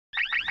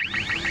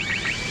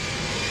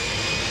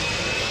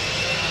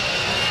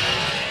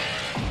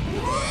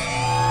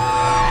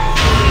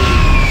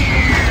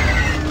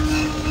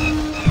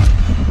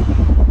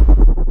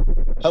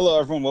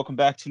everyone. Welcome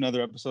back to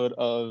another episode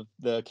of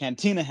the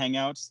Cantina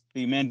Hangouts,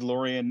 the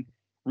Mandalorian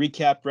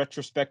recap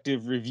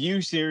retrospective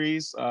review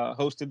series,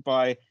 hosted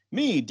by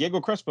me, Diego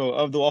Crespo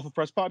of the Waffle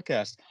Press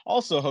Podcast.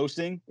 Also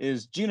hosting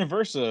is Gina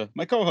Versa,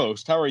 my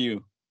co-host. How are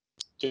you?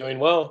 Doing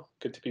well.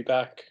 Good to be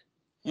back.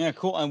 Yeah,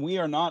 cool. And we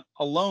are not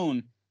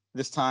alone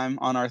this time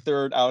on our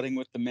third outing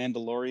with the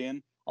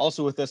Mandalorian.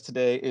 Also with us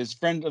today is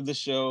friend of the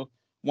show,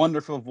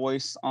 wonderful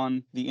voice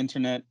on the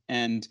internet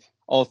and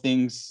all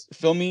things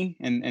filmy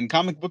and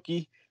comic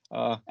booky,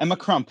 Emma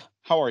Crump.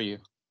 How are you?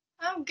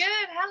 I'm good.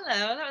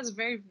 Hello. That was a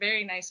very,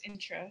 very nice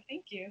intro.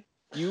 Thank you.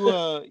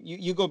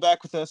 You go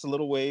back with us a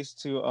little ways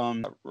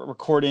to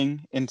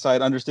recording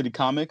inside Understudy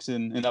Comics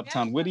in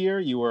Uptown Whittier.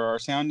 You were our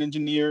sound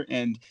engineer,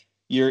 and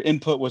your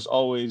input was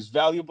always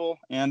valuable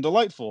and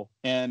delightful.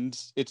 And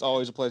it's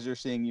always a pleasure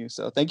seeing you.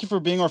 So thank you for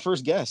being our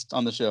first guest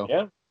on the show.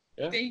 Yeah.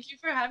 Thank you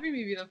for having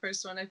me be the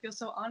first one. I feel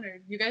so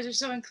honored. You guys are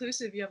so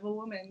inclusive. You have a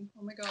woman.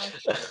 Oh my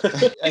gosh.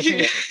 I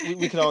think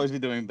we could always be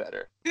doing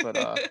better.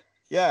 But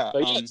yeah.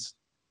 But yes,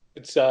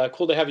 it's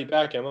cool to have you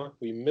back, Emma.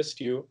 We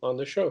missed you on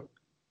the show.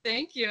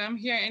 Thank you. I'm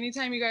here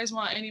anytime you guys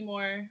want any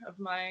more of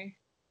my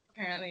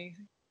apparently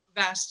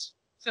vast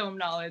film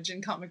knowledge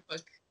and comic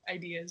book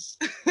ideas.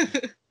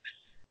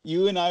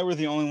 You and I were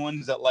the only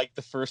ones that liked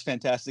the first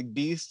Fantastic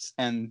Beasts,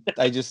 and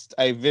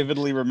I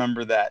vividly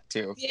remember that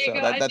too.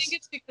 Diego, so I think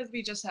it's because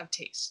we just have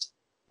taste.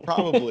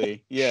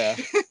 Probably, yeah.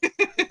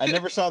 I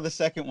never saw the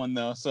second one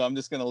though, so I'm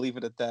just gonna leave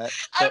it at that.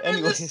 But I'm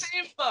in the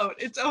same boat.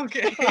 It's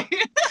okay.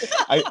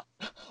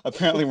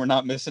 Apparently we're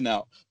not missing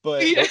out,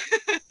 but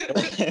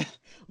Yeah.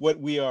 what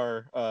we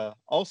are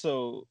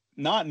also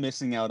not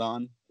missing out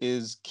on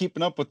is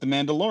keeping up with the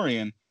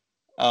Mandalorian,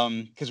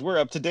 because we're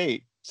up to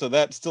date. So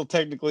that's still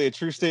technically a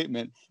true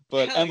statement.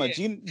 But Hell Emma,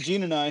 yeah.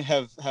 Gene and I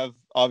have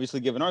obviously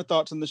given our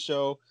thoughts on the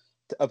show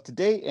up to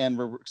date, and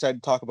we're excited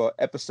to talk about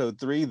episode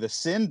 3, The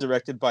Sin,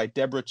 directed by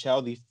Deborah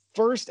Chow, the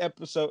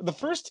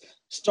first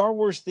Star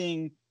Wars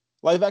thing,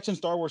 live action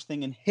Star Wars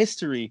thing in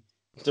history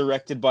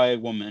directed by a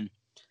woman.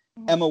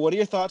 Emma, what are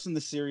your thoughts on the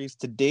series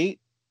to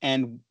date?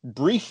 And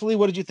briefly,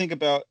 what did you think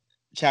about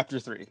chapter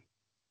 3?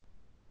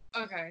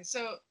 Okay,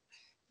 so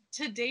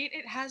to date,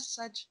 it has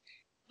such,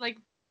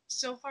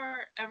 so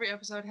far every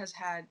episode has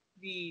had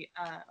a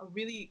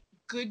really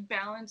good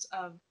balance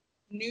of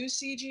new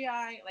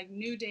CGI,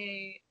 New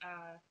Day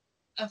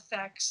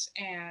effects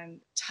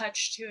and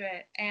touch to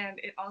it, and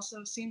it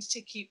also seems to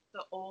keep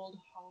the old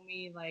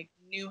homey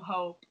New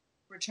Hope,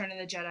 Return of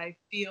the Jedi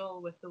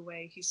feel with the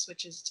way he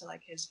switches to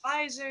his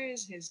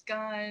visors, his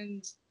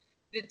guns.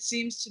 It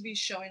seems to be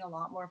showing a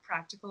lot more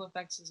practical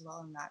effects as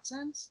well in that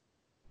sense.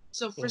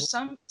 So for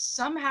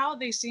somehow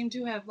they seem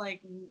to have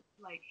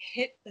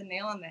hit the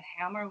nail on the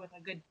hammer with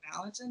a good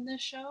balance in this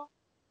show.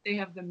 They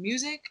have the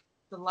music,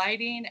 the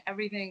lighting,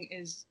 everything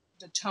is,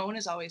 the tone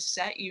is always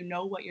set. You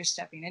know what you're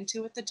stepping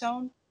into with the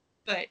tone,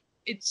 but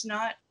it's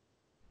the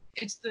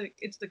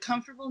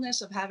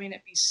comfortableness of having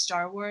it be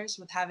Star Wars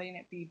with having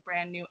it be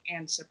brand new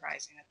and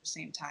surprising at the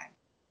same time.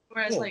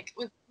 Whereas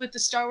with the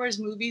Star Wars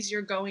movies,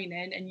 you're going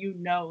in and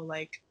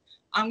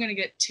I'm gonna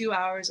get 2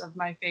 hours of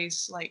my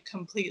face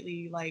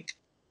completely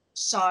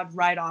sawed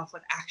right off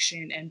with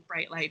action and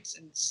bright lights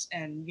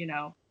and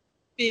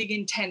big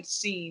intense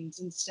scenes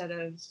instead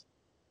of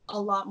a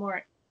lot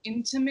more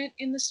intimate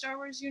in the Star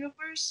Wars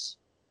universe,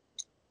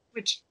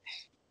 which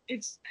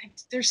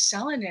they're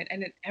selling it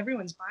and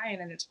everyone's buying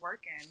and it's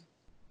working.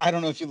 I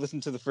don't know if you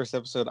listened to the first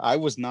episode. I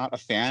was not a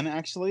fan,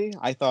 actually.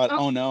 I thought,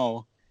 oh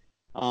no.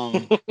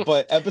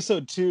 But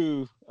episode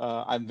 2,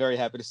 I'm very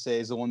happy to say,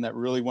 is the one that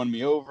really won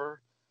me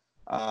over.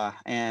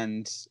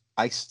 And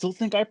I still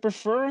think I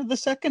prefer the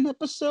second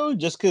episode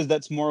just because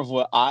that's more of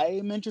what I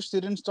am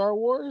interested in Star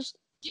Wars.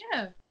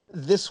 Yeah.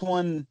 This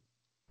one,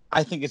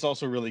 I think it's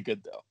also really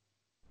good, though.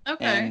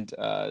 Okay.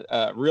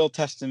 And real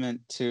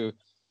testament to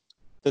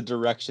the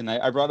direction.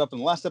 I brought up in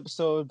the last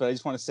episode, but I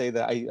just want to say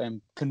that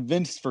I'm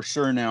convinced for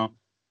sure now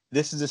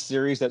this is a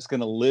series that's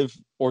going to live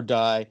or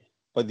die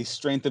by the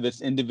strength of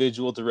its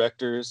individual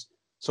directors.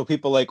 So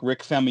people like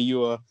Rick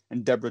Famuyiwa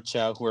and Deborah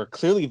Chow, who are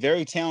clearly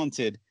very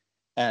talented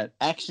at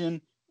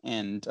action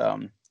and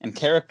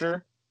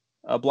character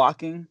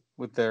blocking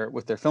with their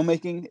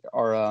filmmaking,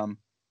 are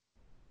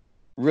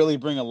really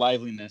bring a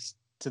liveliness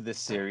to this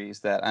series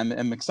that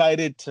I'm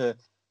excited to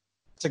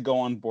go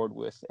on board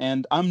with.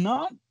 And I'm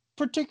not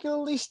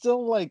particularly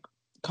still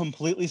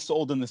completely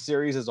sold in the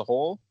series as a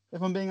whole,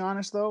 if I'm being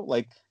honest, though.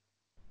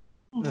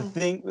 The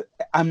thing,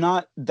 I'm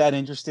not that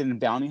interested in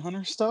bounty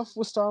hunter stuff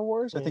with Star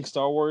Wars. I think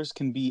Star Wars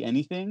can be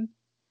anything,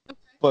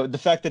 but the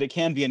fact that it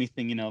can be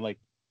anything,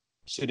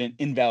 shouldn't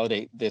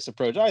invalidate this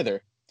approach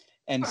either.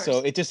 And so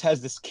it just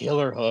has this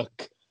killer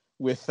hook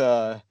with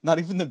not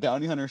even the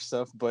bounty hunter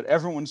stuff, but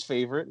everyone's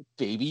favorite,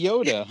 Baby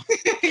Yoda.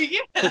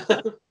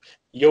 Yeah.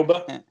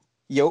 Yoba.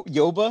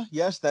 Yoba,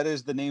 yes, that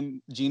is the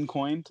name Gene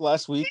coined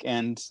last week,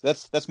 and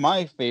that's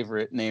my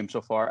favorite name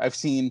so far. I've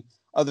seen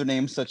other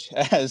names such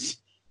as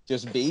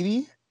just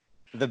Baby,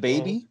 the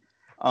Baby,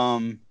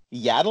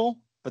 Yaddle,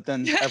 but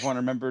then everyone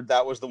remembered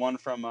that was the one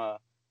from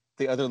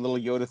the other little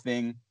Yoda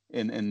thing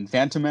in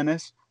Phantom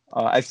Menace.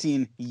 I've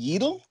seen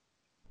Yeetle,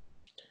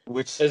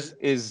 which is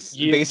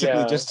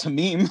basically just a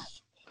meme.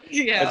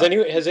 Yeah.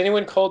 Has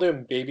anyone called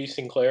him Baby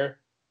Sinclair?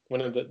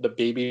 One of the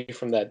baby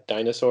from that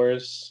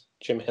Dinosaurs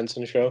Jim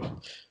Henson show?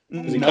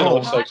 Because he kind of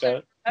looks like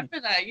that. I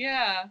remember that,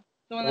 yeah.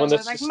 The one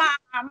that's like, ma,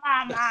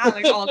 ma, ma,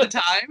 like all the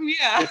time,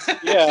 yeah.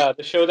 Yeah,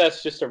 the show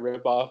that's just a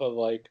ripoff of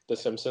like The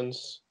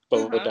Simpsons,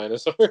 but with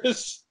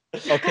dinosaurs.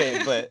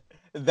 Okay, but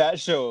that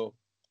show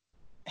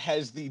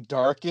has the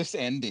darkest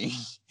ending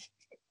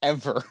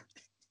ever.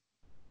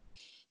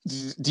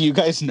 Do you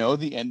guys know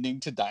the ending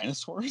to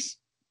Dinosaurs?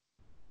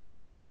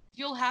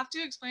 You'll have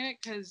to explain it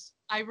because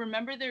I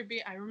remember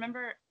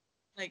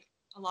like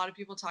a lot of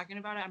people talking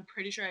about it. I'm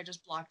pretty sure I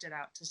just blocked it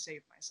out to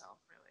save myself,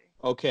 really.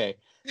 Okay,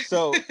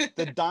 so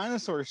the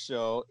Dinosaur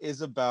show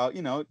is about,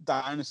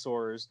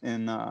 dinosaurs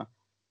in a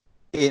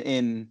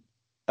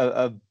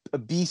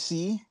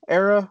BC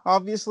era,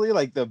 obviously,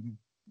 like the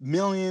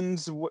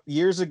millions and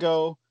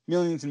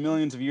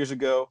millions of years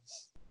ago,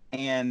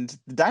 and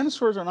the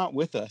dinosaurs are not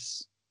with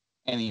us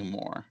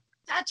anymore.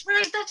 That's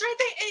right.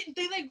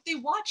 They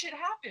watch it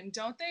happen,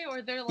 don't they?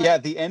 Or they're like, yeah,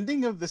 the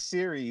ending of the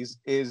series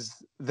is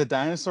the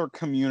dinosaur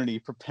community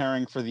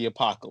preparing for the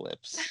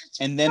apocalypse,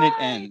 and then it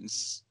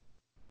ends.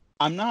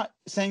 I'm not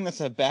saying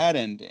that's a bad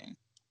ending.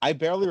 I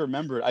barely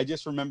remember it. I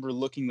just remember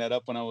looking that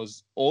up when I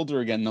was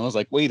older again, and I was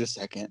like, wait a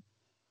second.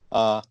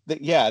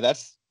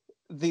 That's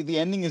the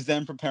ending is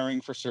them preparing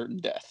for certain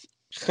death.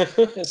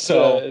 It's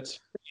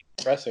pretty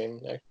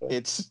depressing,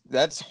 actually.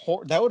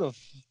 That would have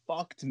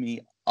fucked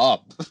me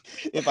up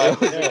if I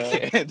was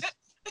a kid.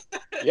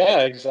 Yeah,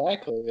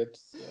 exactly.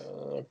 It's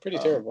pretty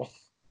terrible.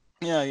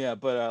 Yeah.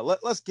 But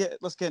let's get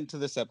into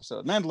this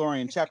episode.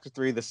 Mandalorian Chapter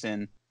 3: The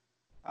Sin.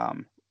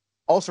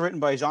 Also written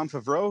by Jon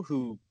Favreau,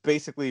 who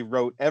basically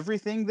wrote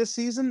everything this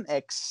season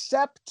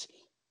except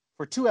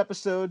for 2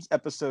 episodes,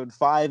 episode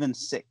 5 and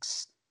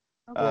 6.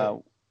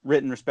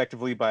 Written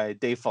respectively by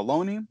Dave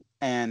Filoni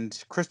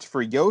and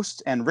Christopher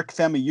Yost and Rick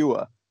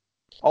Famuyiwa.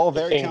 All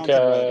very talented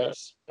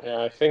writers.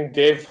 Yeah, I think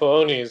Dave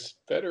Filoni is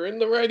better in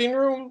the writing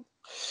room.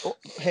 Oh,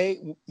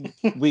 hey,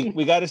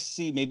 we got to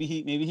see. Maybe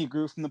he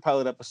grew from the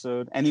pilot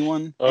episode.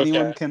 Anyone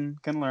can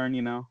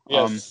learn,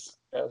 Yes.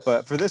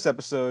 But for this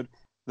episode,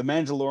 the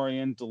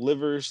Mandalorian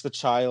delivers the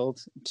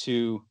child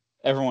to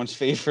everyone's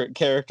favorite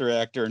character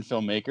actor and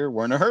filmmaker,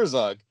 Werner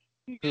Herzog,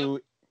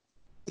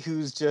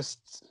 who's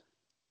just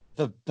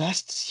the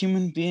best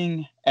human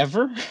being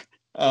ever.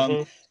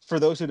 For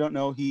those who don't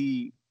know,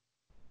 he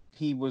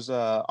was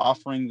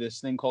offering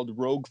this thing called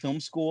Rogue Film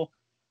School,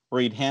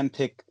 where he'd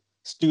handpick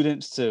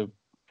students to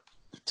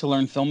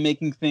learn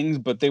filmmaking things,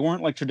 but they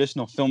weren't like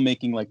traditional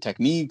filmmaking like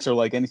techniques or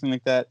like anything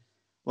like that.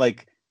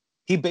 Like,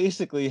 he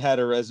basically had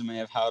a resume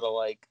of how to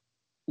like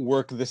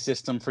work the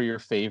system for your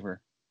favor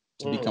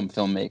to become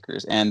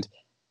filmmakers, and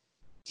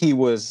he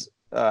was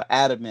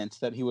adamant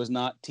that he was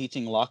not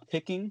teaching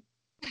lockpicking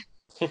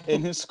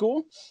in his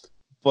school,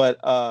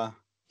 but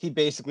he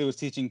basically was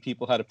teaching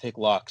people how to pick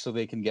locks so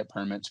they can get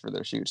permits for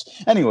their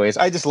shoots. Anyways,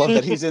 I just love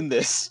that he's in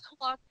this.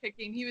 Lock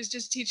picking. He was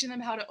just teaching them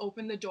how to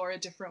open the door a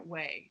different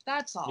way.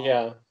 That's all.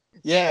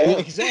 Yeah,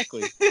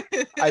 exactly.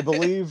 I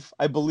believe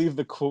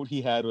the quote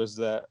he had was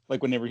that,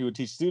 like, whenever he would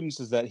teach students,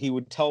 is that he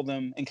would tell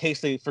them in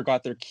case they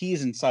forgot their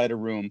keys inside a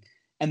room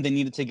and they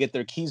needed to get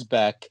their keys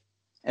back,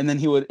 and then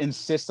he would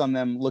insist on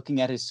them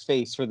looking at his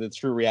face for the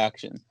true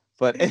reaction.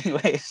 But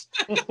anyways,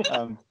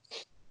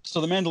 so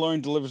the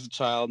Mandalorian delivers the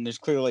child, and there's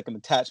clearly like an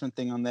attachment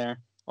thing on there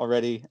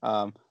already.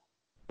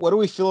 What do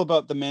we feel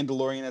about the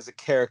Mandalorian as a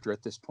character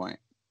at this point,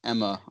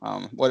 Emma?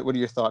 What are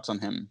your thoughts on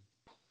him?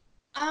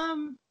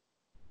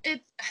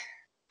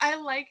 I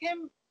like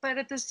him, but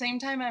at the same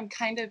time, I'm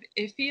kind of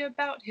iffy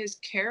about his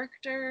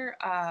character,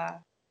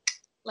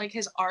 like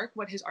his arc,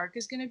 what his arc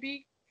is going to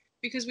be,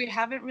 because we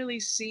haven't really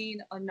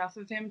seen enough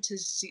of him to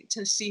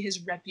see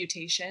his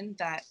reputation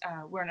that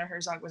Werner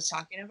Herzog was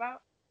talking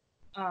about,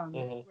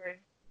 where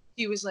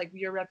he was like,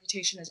 your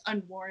reputation is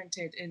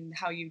unwarranted in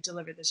how you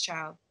deliver this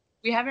child.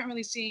 We haven't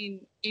really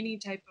seen any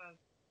type of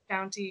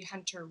bounty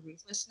hunter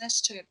ruthlessness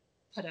to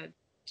put a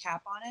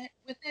cap on it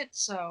with it,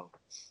 so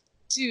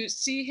to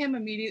see him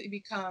immediately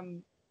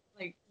become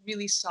like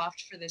really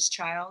soft for this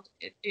child,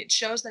 it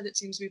shows that it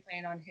seems to be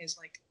playing on his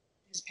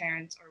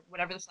parents or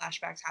whatever the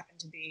flashbacks happen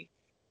to be.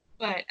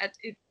 But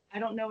I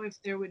don't know if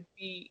there would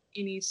be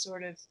any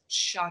sort of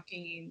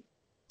shocking,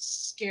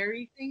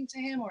 scary thing to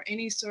him or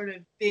any sort of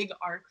big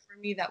arc for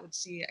me that would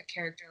see a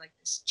character like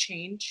this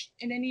change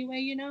in any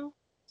way,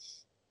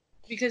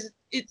 because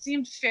it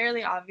seemed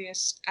fairly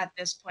obvious at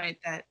this point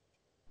that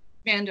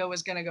Mando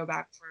was going to go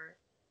back for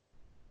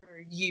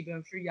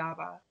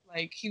Yaba.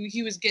 Like,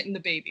 he was getting the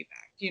baby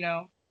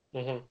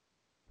back,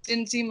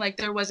 Didn't seem like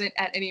there wasn't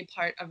at any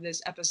part of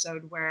this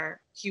episode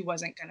where he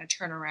wasn't going to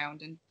turn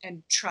around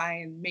and try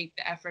and make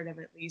the effort of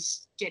at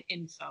least get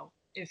info,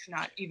 if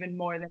not even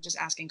more than just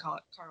asking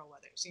Carl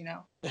Weathers,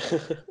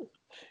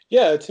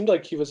 Yeah, it seemed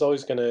like he was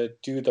always going to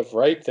do the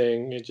right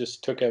thing. It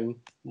just took him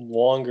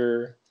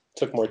longer,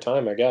 took more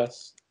time, I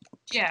guess.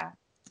 Yeah,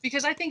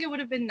 because I think it would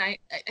have been nice.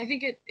 I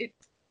think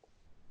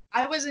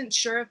I wasn't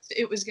sure if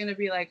it was going to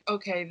be like,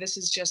 okay, this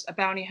is just a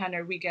bounty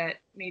hunter. We get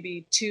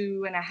maybe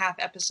 2.5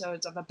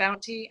 episodes of a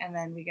bounty, and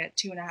then we get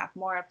 2.5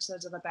 more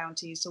episodes of a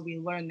bounty, so we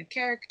learn the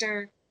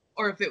character,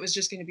 or if it was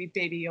just going to be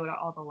Baby Yoda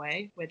all the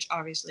way, which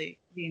obviously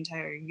the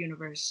entire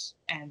universe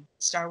and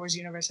Star Wars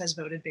universe has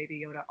voted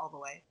Baby Yoda all the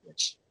way,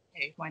 which,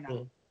 hey, why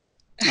not?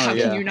 How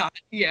can you not?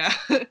 Yeah.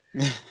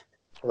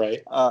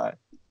 Right.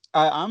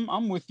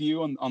 I'm with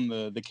you on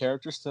the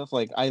character stuff.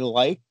 Like, I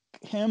like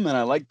him and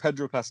I like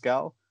Pedro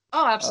Pascal.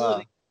 Oh,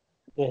 absolutely.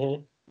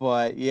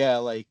 But yeah,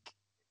 like,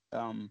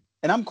 and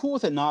I'm cool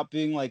with it not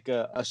being like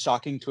a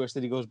shocking twist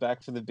that he goes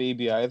back for the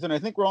baby either. And I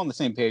think we're all on the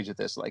same page with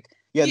this. Like,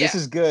 yeah, this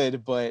is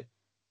good, but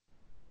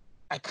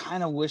I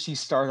kind of wish he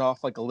started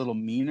off like a little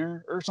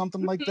meaner or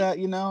something like that,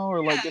 you know,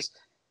 or like just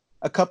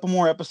a couple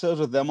more episodes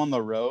with them on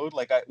the road.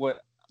 Like,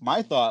 what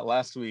my thought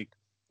last week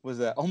was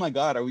that, oh my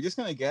God, are we just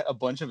gonna get a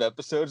bunch of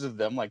episodes of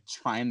them like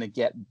trying to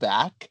get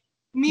back?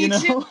 Me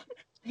too.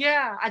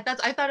 Yeah, I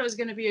thought it was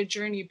gonna be a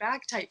journey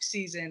back type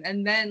season,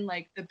 and then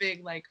like the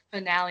big like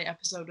finale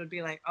episode would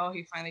be like, oh,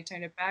 he finally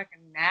turned it back,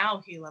 and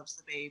now he loves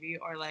the baby,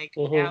 or like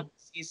now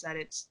he sees that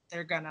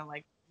they're gonna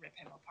like rip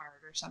him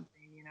apart or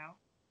something, you know?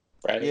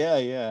 Right.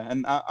 Yeah,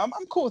 and I'm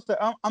cool with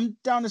that. I'm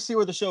down to see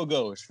where the show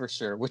goes for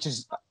sure. Which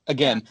is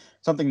again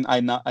something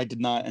I did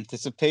not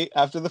anticipate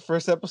after the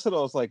first episode. I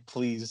was like,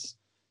 please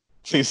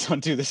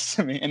don't do this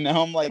to me. And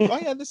now I'm like, oh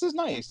yeah, this is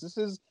nice. This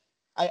is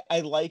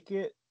I like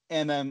it,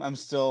 and I'm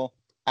still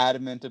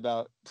adamant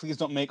about please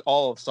don't make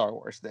all of Star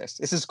Wars this.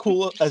 This is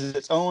cool as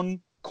its own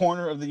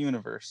corner of the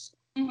universe.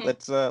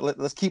 Let's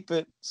keep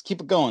it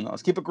going though.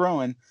 Let's keep it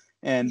growing.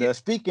 And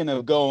speaking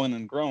of going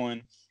and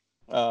growing,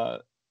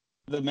 the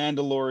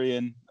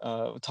Mandalorian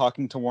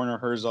talking to Werner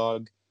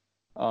Herzog,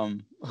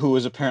 who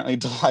was apparently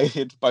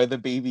delighted by the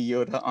Baby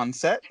Yoda on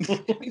set.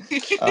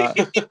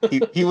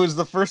 He was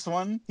the first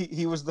one.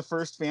 He was the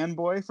first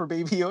fanboy for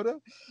Baby Yoda.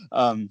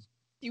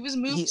 He was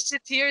moved to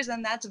tears,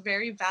 and that's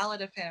very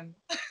valid of him.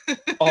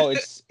 Oh,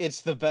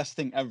 it's the best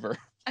thing ever.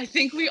 I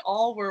think we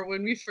all were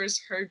when we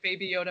first heard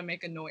Baby Yoda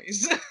make a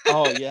noise.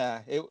 Oh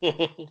yeah,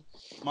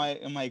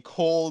 my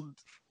cold,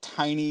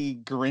 tiny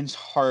Grinch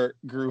heart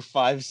grew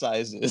 5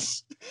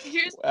 sizes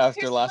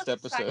after last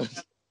episode.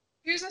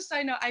 Here's a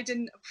side note I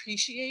didn't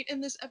appreciate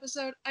in this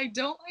episode. I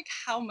don't like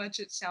how much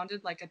it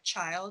sounded like a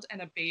child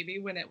and a baby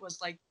when it was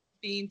like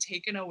being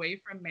taken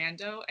away from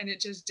Mando, and it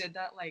just did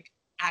that like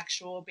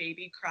actual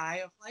baby cry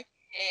of like,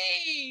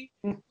 hey,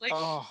 like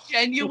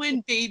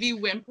genuine baby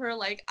whimper,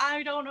 like,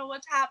 I don't know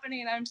what's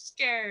happening, I'm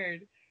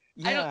scared.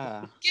 I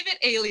don't give it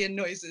alien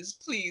noises,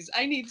 please.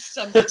 I need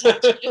some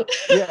attention.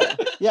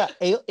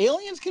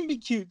 Aliens can be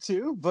cute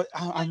too, but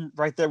I'm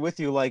right there with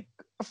you. Like,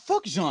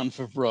 fuck Jean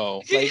Favreau.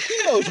 Like,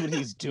 he knows what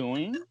he's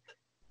doing.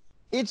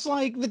 It's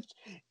like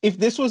if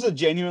this was a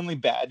genuinely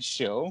bad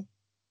show,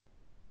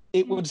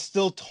 it would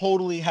still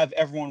totally have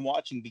everyone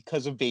watching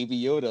because of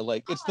Baby Yoda.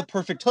 Like, it's the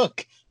perfect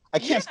hook. I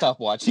can't stop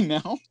watching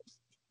now.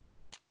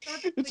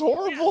 It's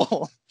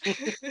horrible.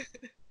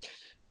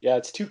 Yeah,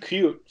 it's too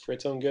cute for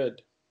its own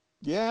good.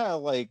 Yeah,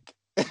 like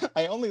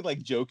I only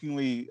like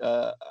jokingly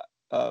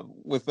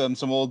with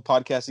some old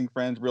podcasting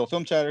friends, Real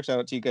Film Chatter, shout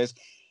out to you guys.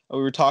 We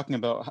were talking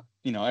about,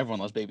 you know, everyone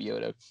loves Baby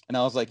Yoda. And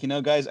I was like, you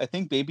know, guys, I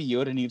think Baby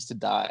Yoda needs to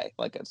die,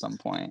 like, at some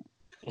point.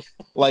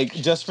 Like,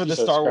 just for the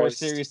Star Wars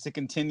series to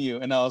continue.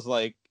 And I was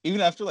like, even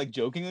after, like,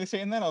 jokingly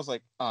saying that, I was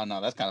like, oh, no,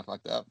 that's kind of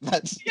fucked up.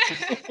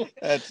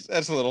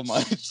 That's a little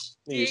much.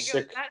 Diego,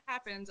 if that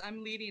happens,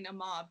 I'm leading a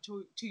mob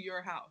to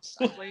your house.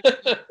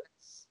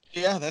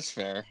 Yeah, that's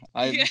fair.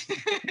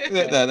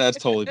 That's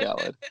totally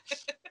valid.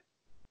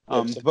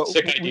 But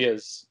sick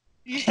ideas.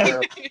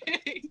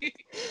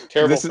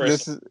 Terrible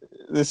person.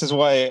 This is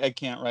why I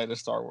can't write a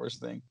Star Wars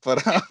thing.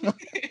 But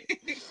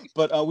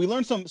we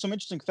learned some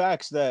interesting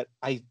facts that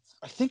I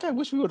think I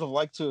wish we would have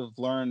liked to have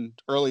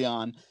learned early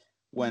on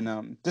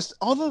when just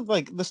all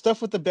the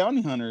stuff with the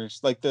bounty hunters,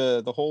 like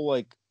the whole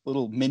like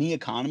little mini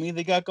economy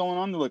they got going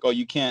on. They're like, oh,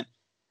 you can't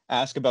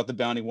ask about the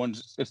bounty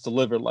once it's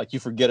delivered, like you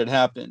forget it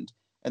happened.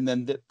 And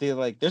then they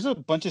like, there's a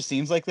bunch of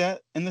scenes like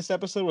that in this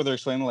episode where they're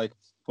explaining like,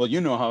 well,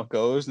 you know how it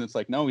goes. And it's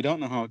like, no, we don't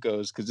know how it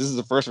goes because this is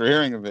the first we're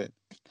hearing of it.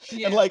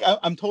 Yeah. And like,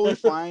 I'm totally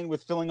fine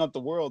with filling out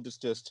the world. It's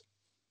just,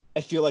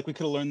 I feel like we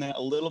could have learned that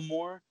a little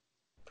more.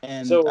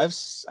 And so, I've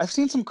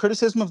seen some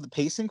criticism of the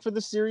pacing for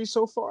the series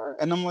so far.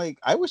 And I'm like,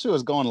 I wish it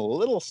was going a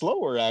little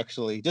slower,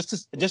 actually, just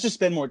to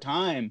spend more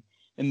time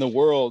in the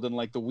world and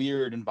like the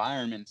weird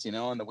environments, you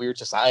know, and the weird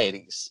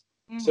societies.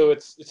 So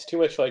it's too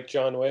much like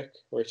John Wick,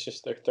 where it's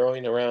just they're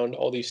throwing around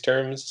all these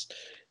terms,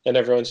 and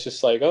everyone's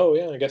just like, "Oh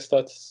yeah, I guess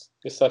that's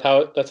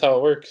how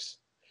it works."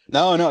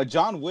 No,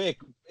 John Wick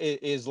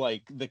is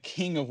like the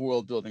king of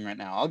world building right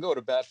now. I'll go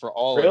to bat for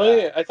all.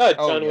 Really, of that. I thought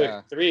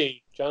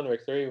John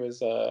Wick 3 was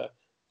the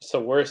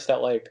worst.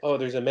 That like, oh,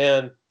 there's a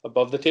man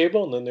above the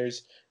table, and then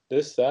there's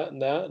this, that, and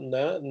that, and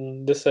that,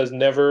 and this has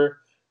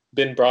never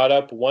been brought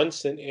up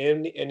once in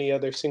any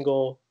other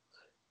single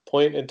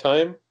point in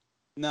time.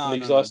 No.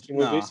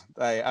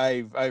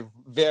 I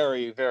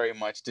very, very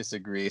much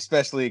disagree,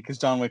 especially because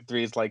John Wick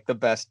 3 is like the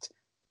best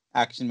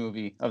action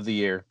movie of the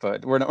year,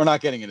 but we're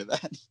not getting into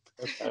that.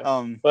 Okay.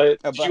 Um,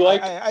 But but did you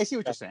like? I see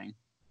what you're saying.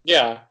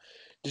 Yeah.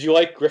 Did you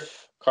like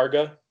Griff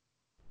Karga?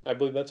 I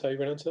believe that's how you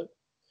pronounce it.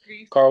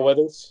 Grief. Carl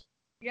Weathers.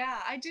 Yeah,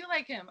 I do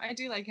like him. I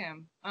do like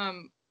him.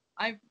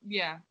 I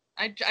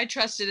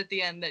trusted at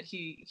the end that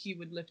he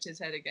would lift his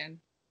head again.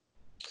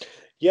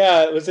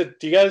 Yeah. Was it?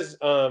 Do you guys?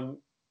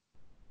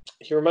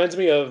 He reminds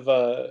me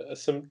of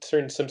some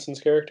certain Simpsons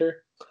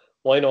character,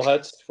 Lionel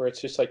Hutz, where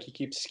it's just like he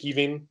keeps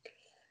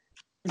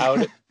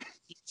out,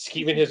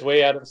 skeeving his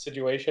way out of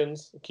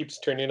situations, keeps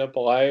turning up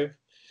alive.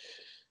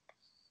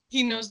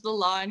 He knows the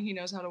law and he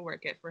knows how to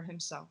work it for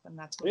himself, and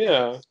that's what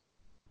Yeah.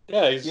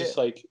 Yeah. He's Yeah. just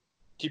like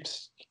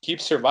keeps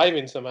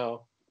surviving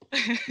somehow.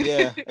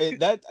 Yeah,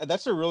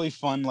 that's a really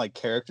fun like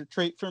character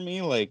trait for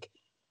me. Like,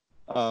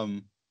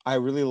 I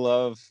really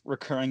love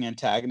recurring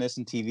antagonists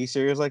in TV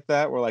series like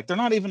that, where like they're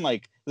not even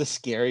like the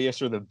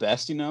scariest or the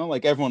best, you know.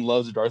 Like everyone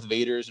loves Darth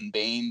Vaders and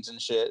Banes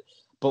and shit,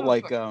 but Of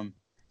like course.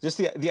 just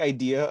the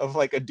idea of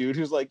like a dude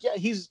who's like, yeah,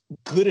 he's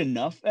good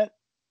enough at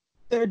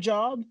their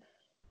job,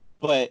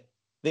 but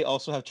they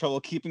also have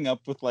trouble keeping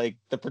up with like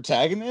the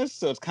protagonist.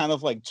 So it's kind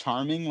of like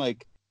charming.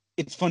 Like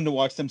it's fun to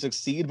watch them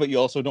succeed, but you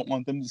also don't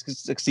want them to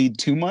succeed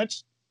too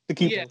much to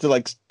keep Yeah. to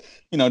like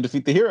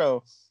defeat the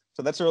hero.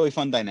 So that's a really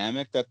fun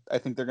dynamic that I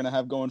think they're gonna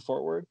have going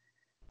forward.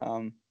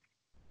 Um,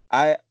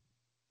 I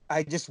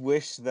I just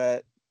wish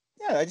that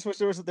I just wish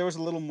there was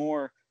a little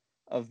more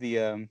of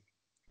the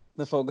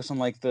focus on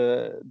like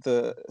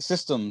the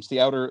systems,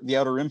 the outer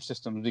rim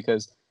systems,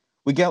 because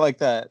we get like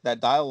that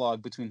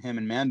dialogue between him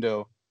and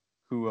Mando,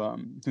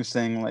 who's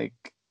saying like,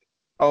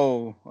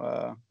 oh,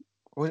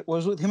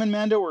 was it him and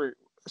Mando, or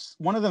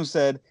one of them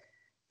said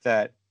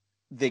that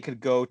they could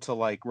go to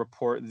like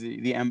report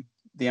the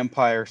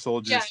Empire Yeah,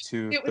 soldiers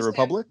to it the was him.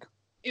 Republic.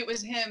 It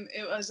was him.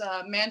 It was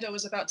Mando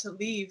was about to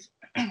leave.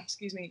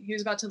 Excuse me. He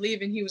was about to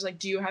leave, and he was like,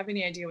 "Do you have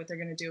any idea what they're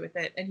gonna do with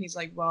it?" And he's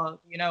like,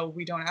 "Well,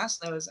 we don't ask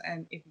those.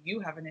 And if you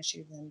have an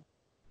issue, then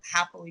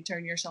happily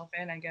turn yourself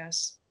in, I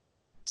guess."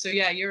 So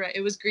yeah, you're right.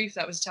 It was Grief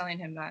that was telling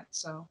him that.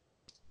 So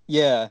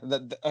Yeah,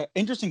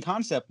 interesting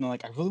concept, and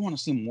like I really want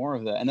to see more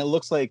of that. And it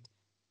looks like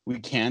we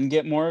can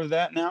get more of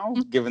that now,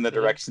 given the Mhm.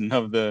 direction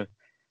of the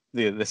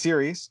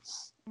series.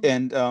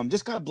 And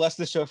just God bless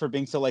the show for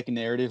being so like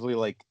narratively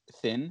like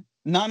thin.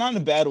 Not in a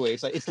bad way.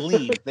 It's like it's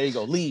lean. There you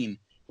go, lean.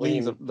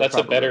 Lean's Lean. the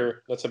proper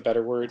word. That's a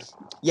better word.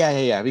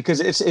 Yeah. Because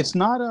it's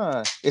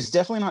not it's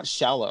definitely not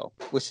shallow,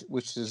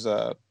 which is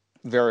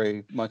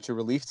very much a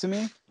relief to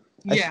me.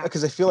 yeah,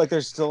 Because I feel like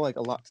there's still like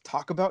a lot to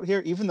talk about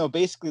here, even though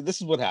basically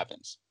this is what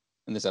happens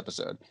in this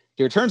episode.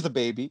 He returns the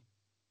baby.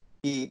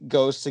 He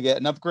goes to get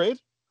an upgrade.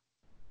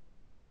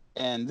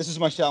 And this is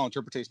my shallow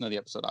interpretation of the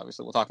episode,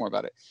 obviously. We'll talk more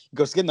about it. He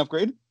goes to get an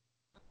upgrade,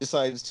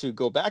 decides to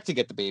go back to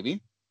get the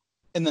baby,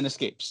 and then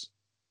escapes.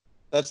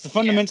 That's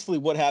fundamentally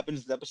what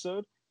happens in the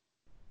episode.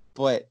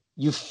 But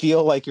you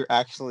feel like you're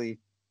actually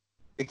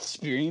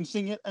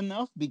experiencing it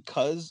enough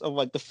because of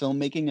like the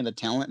filmmaking and the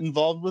talent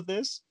involved with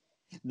this,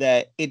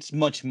 that it's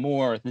much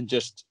more than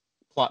just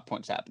plot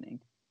points happening.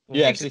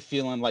 You're actually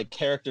feeling like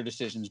character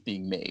decisions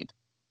being made.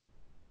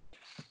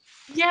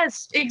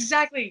 Yes,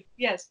 exactly.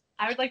 Yes,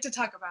 I would like to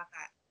talk about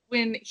that.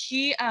 When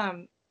he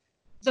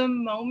the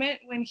moment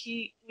when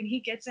he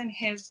gets in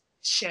his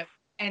ship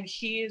and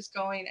he is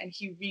going and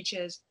he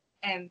reaches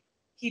and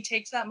he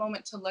takes that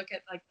moment to look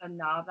at like the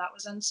knob that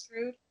was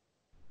unscrewed,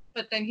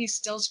 but then he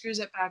still screws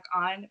it back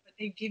on, but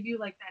they give you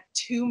like that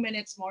 2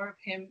 minutes more of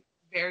him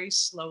very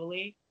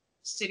slowly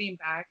sitting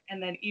back,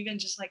 and then even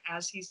just like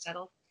as he's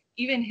settled,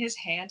 even his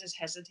hand is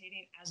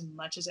hesitating as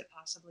much as it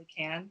possibly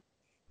can,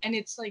 and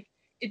it's like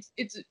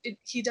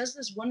he does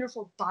this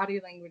wonderful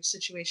body language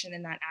situation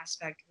in that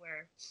aspect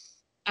where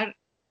I,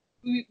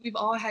 we've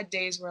all had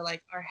days where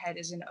like our head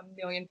is in a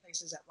million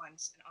places at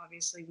once, and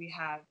obviously we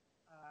have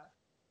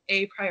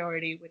a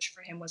priority, which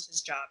for him was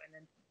his job, and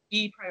then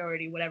B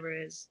priority, whatever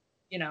is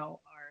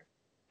our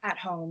at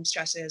home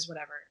stresses,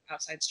 whatever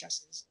outside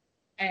stresses.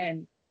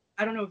 And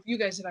I don't know if you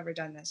guys have ever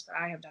done this, but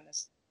I have done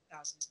this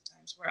thousands of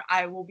times, where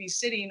I will be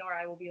sitting or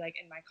I will be like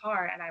in my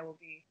car and I will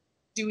be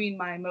doing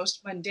my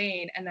most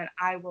mundane, and then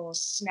I will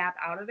snap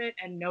out of it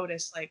and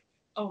notice like,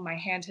 oh, my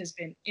hand has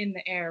been in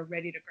the air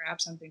ready to grab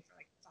something for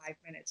like 5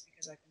 minutes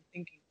because I've been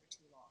thinking for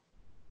too long,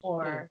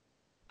 or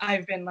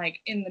I've been like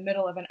in the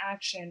middle of an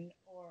action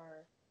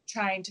or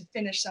trying to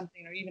finish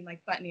something or even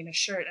like buttoning a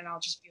shirt, and I'll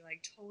just be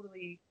like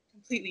totally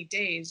completely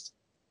dazed.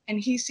 And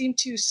he seemed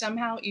to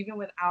somehow, even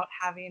without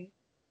having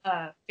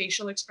a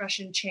facial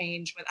expression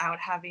change, without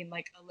having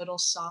like a little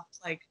soft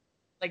like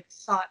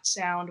thought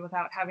sound,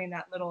 without having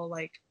that little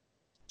like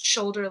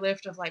shoulder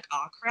lift of like,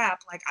 oh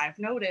crap, like I've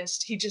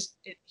noticed,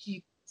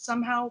 he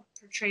somehow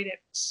portrayed it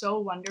so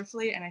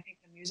wonderfully. And I think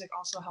the music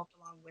also helped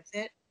along with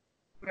it,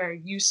 where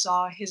you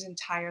saw his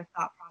entire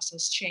thought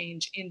process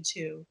change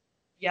into,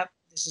 yep,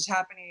 this is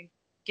happening,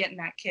 getting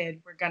that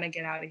kid, we're gonna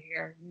get out of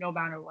here no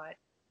matter what,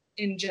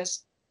 in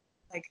just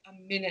like a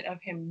minute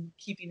of him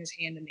keeping his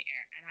hand in the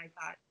air. And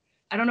I thought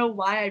I don't know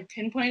why I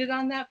pinpointed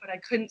on that, but I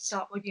couldn't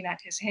stop looking at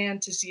his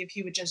hand to see if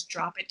he would just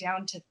drop it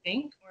down to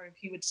think, or if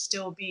he would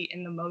still be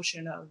in the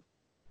motion of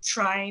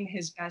trying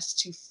his best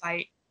to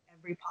fight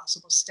every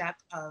possible step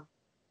of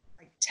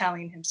like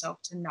telling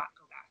himself to not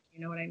go back.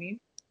 You know what I mean?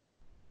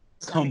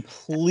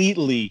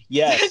 Completely,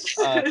 yes.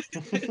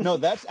 No,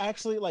 that's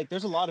actually like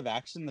there's a lot of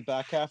action in the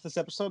back half of this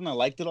episode, and I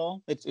liked it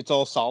all. It's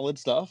all solid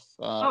stuff,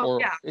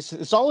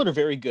 it's solid or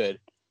very good.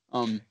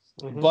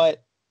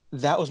 But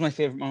that was my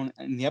favorite moment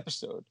in the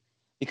episode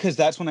because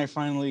that's when I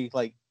finally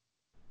like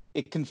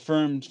it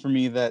confirmed for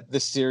me that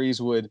this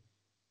series would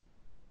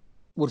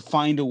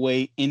find a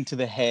way into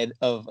the head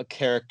of a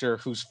character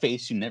whose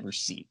face you never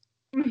see,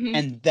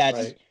 and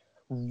that's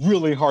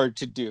really hard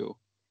to do,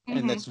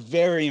 and that's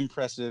very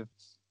impressive.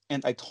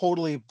 And I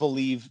totally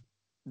believe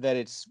that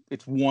it's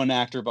one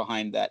actor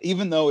behind that,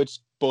 even though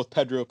it's both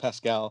Pedro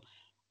Pascal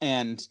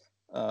and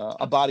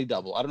a body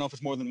double. I don't know if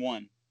it's more than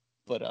one,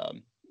 but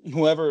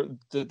whoever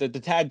the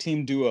tag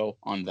team duo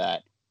on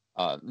that,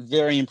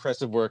 very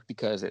impressive work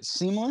because it's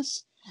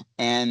seamless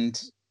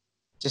and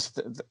just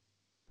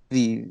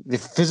the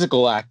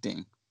physical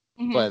acting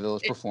by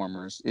those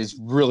performers is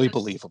really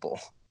believable.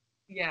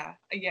 Yeah,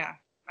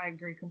 I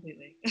agree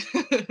completely.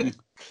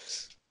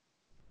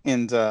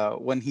 And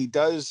when he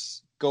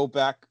does go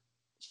back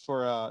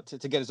for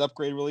to get his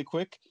upgrade really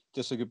quick,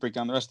 just so we could break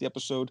down the rest of the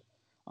episode,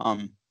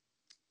 the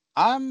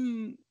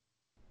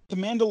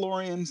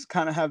Mandalorians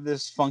kind of have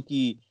this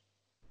funky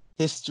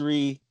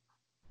history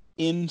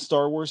in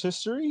Star Wars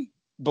history,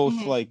 both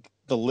like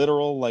the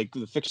literal, like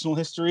the fictional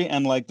history,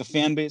 and like the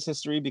fan base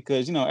history,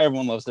 because you know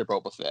everyone loves their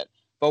Boba Fett.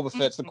 Boba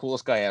Fett's the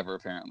coolest guy ever,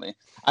 apparently.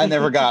 I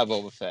never got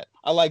Boba Fett.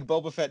 I like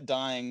Boba Fett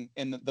dying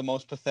in the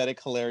most pathetic,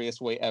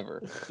 hilarious way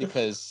ever,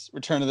 because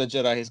Return of the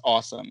Jedi is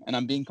awesome, and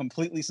I'm being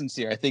completely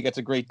sincere. I think it's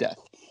a great death.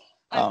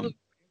 But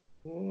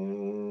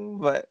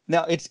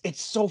now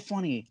it's so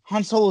funny.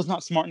 Han Solo is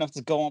not smart enough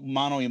to go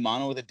mano a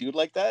mano with a dude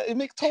like that. It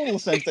makes total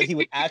sense that he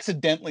would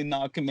accidentally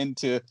knock him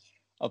into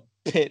a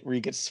pit where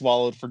he gets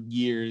swallowed for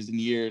years and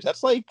years.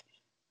 That's like,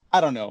 I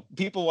don't know.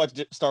 People watch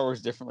Star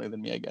Wars differently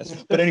than me, I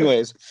guess. But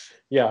anyways,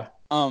 yeah.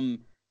 And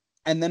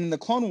then in the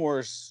Clone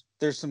Wars,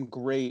 there's some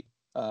great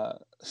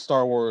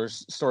Star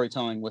Wars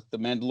storytelling with the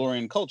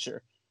Mandalorian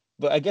culture.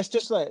 But I guess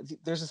just like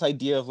there's this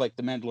idea of like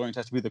the Mandalorians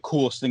has to be the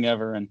coolest thing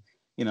ever, and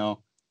you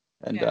know,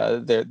 and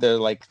they're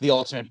like the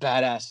ultimate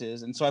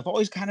badasses. And so I've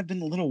always kind of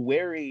been a little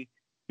wary.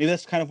 Maybe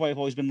that's kind of why I've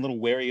always been a little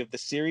wary of the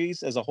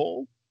series as a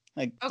whole,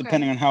 like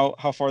depending on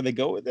how far they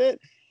go with it.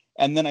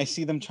 And then I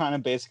see them trying to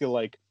basically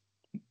like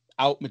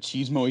out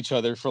machismo each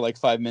other for like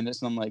 5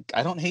 minutes, and I'm like,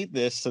 I don't hate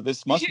this, so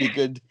this must be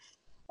good.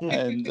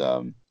 And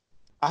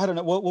I don't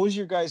know. What was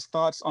your guys'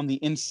 thoughts on the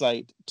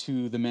insight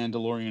to the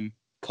Mandalorian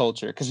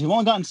culture? Because we've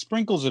only gotten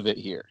sprinkles of it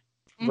here.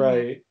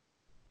 Right.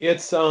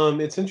 It's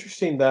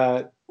interesting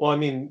that, well, I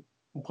mean,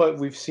 what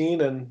we've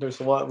seen, and there's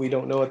a lot we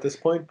don't know at this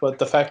point, but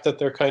the fact that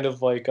they're kind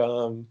of like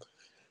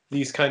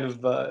these kind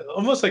of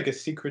almost like a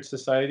secret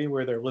society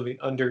where they're living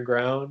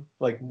underground,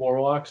 like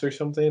Morlocks or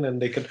something,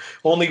 and they could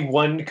only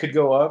one could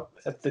go up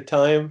at a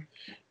time,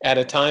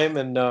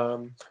 and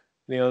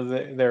you know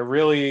they're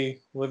really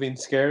living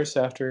scarce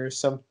after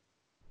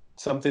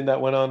something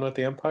that went on with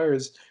the Empire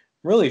is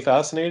really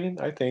fascinating.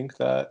 I think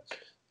that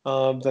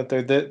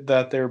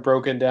that they're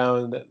broken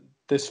down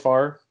this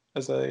far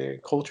as a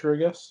culture, I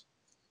guess.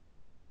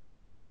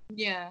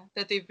 Yeah,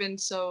 that they've been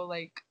so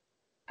like,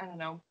 I don't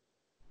know.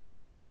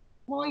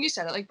 Well, you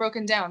said it, like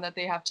broken down, that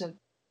they have to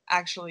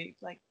actually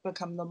like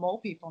become the mole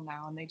people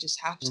now, and they just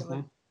have to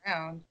live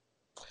around.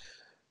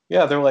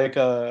 Yeah, they're like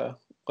the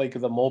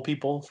mole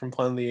people from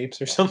Planet of the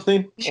Apes or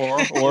something.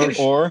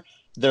 Or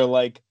they're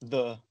like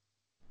the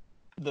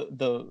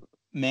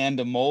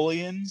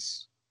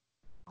Mandamolians.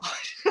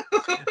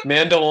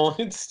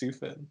 Mandalorian,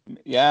 stupid.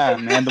 Yeah,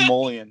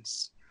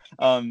 Mandamolians.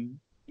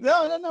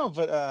 No,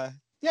 but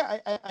yeah,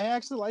 I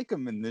actually like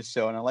them in this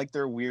show, and I like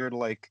their weird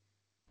like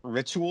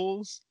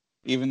rituals,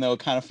 even though it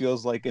kind of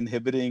feels like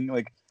inhibiting.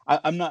 Like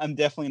I'm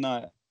definitely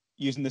not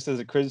using this as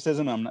a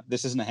criticism.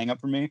 This isn't a hang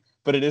up for me,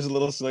 but it is a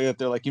little silly that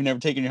they're like, you've never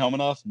taken your helmet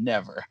off?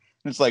 Never.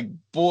 And it's like,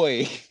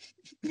 boy,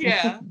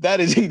 yeah, that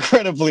is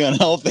incredibly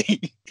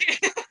unhealthy.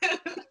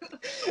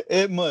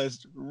 It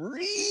must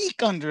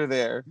reek under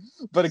there.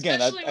 But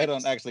again, I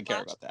don't actually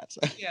care about that.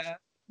 So. Yeah.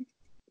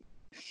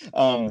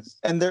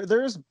 And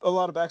there's a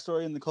lot of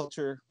backstory in the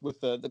culture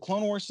with the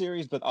Clone Wars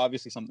series, but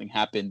obviously something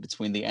happened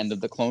between the end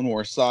of the Clone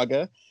Wars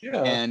saga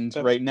and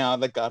right now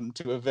that got them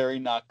to a very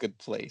not good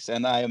place.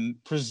 And I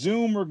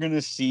presume we're going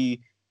to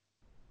see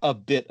a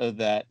bit of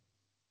that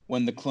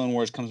when the Clone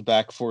Wars comes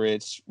back for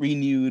its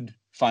renewed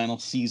final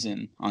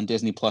season on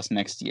Disney Plus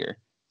next year,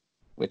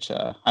 which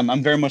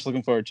I'm very much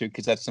looking forward to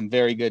because that's some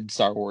very good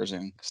Star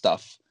Warsing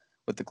stuff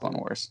with the Clone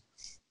Wars.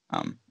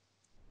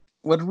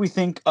 What did we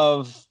think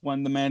of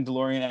when the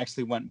Mandalorian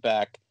actually went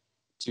back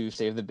to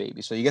save the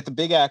baby? So you get the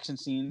big action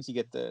scenes, you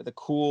get the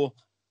cool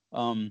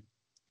lone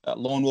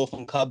wolf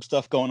and cub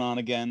stuff going on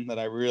again that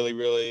I really,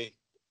 really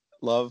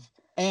love,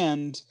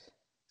 and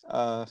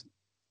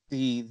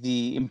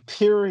the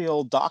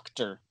Imperial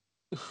doctor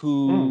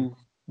who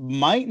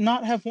might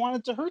not have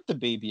wanted to hurt the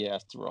baby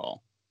after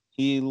all.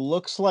 He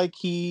looks like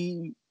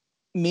he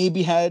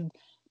maybe had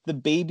the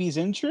baby's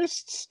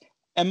interests.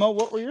 Emma,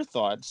 what were your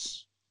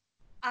thoughts?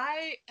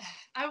 I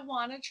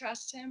want to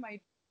trust him.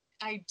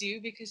 I do,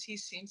 because he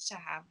seems to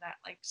have that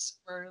like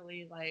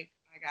squirrely, like,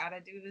 I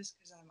gotta do this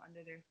because I'm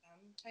under their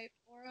thumb type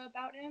aura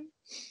about him.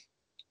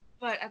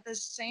 But at the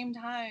same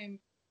time,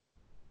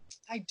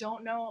 I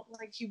don't know,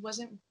 like, he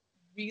wasn't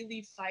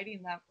really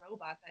fighting that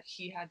robot that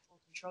he had full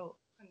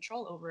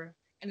control over.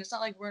 And it's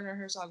not like Werner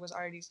Herzog was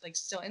already like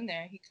still in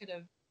there. He could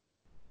have,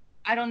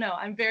 I don't know.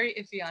 I'm very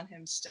iffy on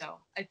him still.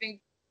 I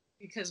think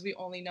because we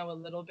only know a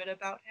little bit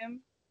about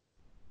him.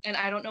 And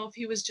I don't know if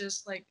he was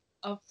just like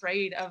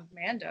afraid of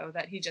Mando,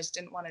 that he just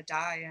didn't want to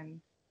die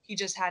and he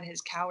just had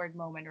his coward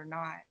moment or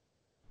not.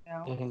 You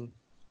know?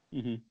 Mm-hmm.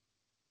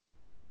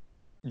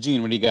 Mm-hmm.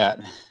 Gene, what do you got?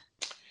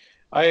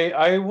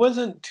 I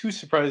wasn't too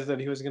surprised that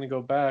he was going to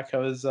go back. I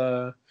was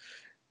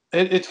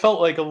it felt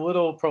like a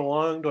little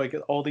prolonged, like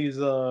all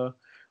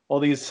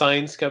these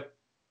signs kept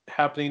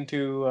happening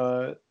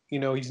to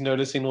he's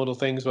noticing little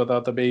things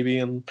without the baby.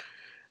 And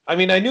I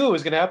mean, I knew it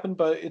was going to happen,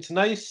 but it's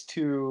nice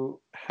to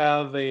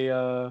have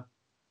a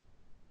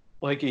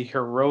like a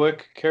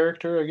heroic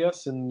character, I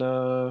guess, in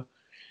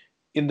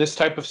this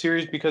type of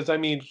series, because I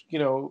mean,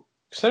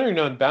 centering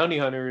on bounty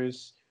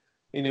hunters,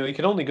 you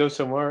can only go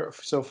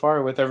so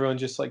far with everyone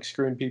just like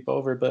screwing people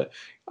over. But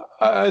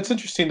it's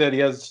interesting that he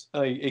has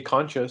a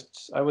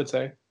conscience, I would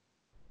say.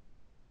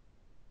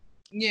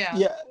 Yeah.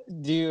 Yeah.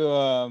 Do you?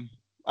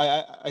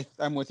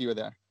 I'm with you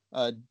there.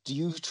 Do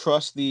you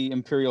trust the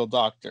Imperial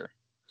Doctor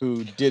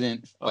who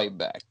didn't fight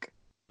back?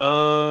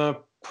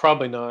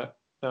 Probably not.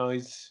 No,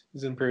 he's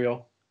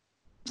Imperial.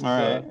 All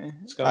right.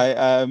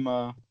 I'm.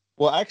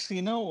 Well, actually,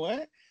 you know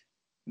what?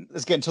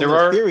 Let's get into a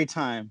little theory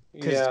time.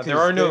 Yeah, there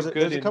are no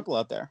there's a couple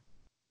out there.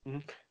 Mm-hmm.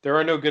 There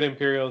are no good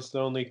Imperials.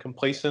 They're only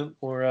complacent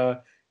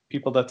or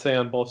people that say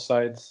on both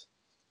sides.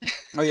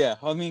 Oh yeah,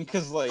 I mean,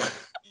 because like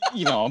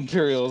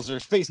Imperials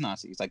are space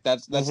Nazis. Like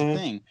that's the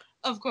thing.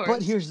 Of course.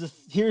 But here's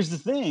the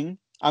thing.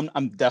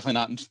 I'm definitely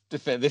not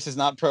this is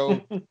not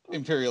pro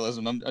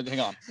imperialism. Hang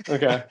on.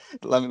 Okay.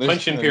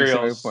 Punch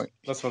Imperials.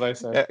 That's what I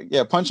said.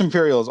 Yeah, punch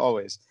Imperials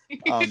always.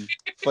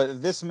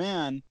 But this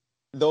man,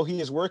 though he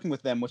is working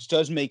with them, which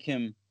does make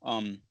him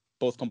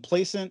both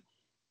complacent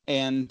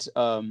and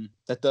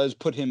that does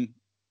put him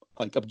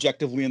like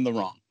objectively in the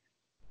wrong.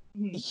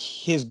 Mm-hmm.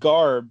 His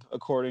garb,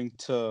 according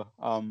to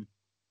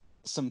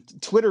some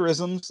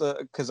Twitterisms,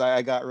 because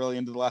I got really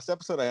into the last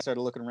episode, I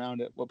started looking around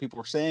at what people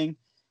were saying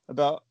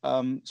about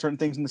certain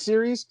things in the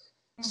series.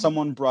 Mm-hmm.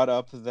 Someone brought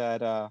up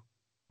that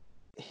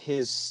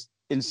his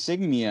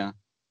insignia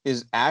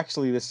is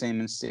actually the same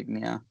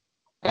insignia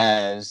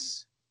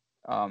as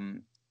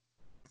the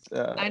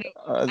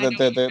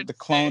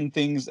clone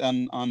things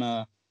on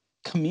a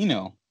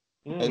Camino,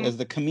 as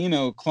the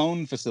Camino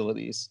clone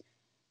facilities.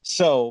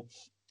 So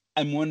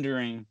I'm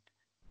wondering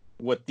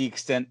what the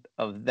extent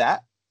of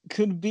that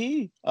could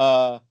be.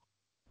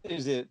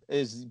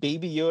 Is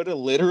Baby Yoda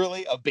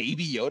literally a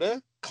Baby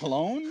Yoda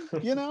clone?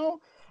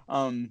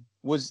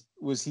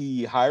 Was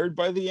he hired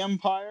by the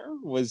Empire?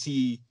 Is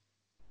he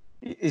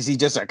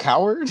just a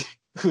coward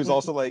who's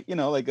also like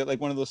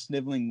one of those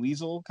sniveling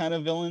weasel kind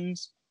of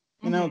villains?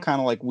 Kind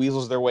of like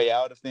weasels their way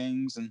out of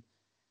things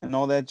and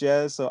all that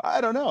jazz. So I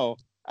don't know.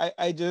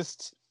 I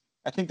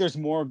think there's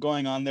more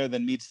going on there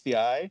than meets the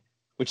eye,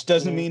 which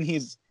doesn't mean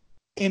he's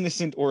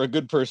innocent or a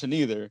good person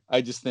either.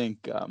 I just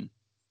think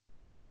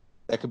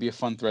that could be a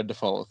fun thread to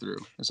follow through,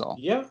 is all.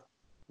 Yeah,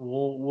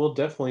 we'll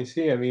definitely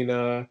see. I mean,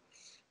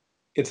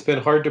 it's been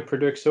hard to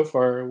predict so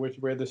far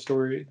where the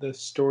story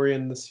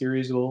and the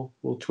series will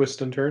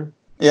twist and turn.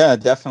 Yeah,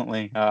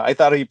 definitely. I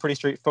thought it'd be pretty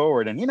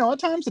straightforward, and at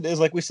times it is.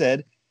 Like we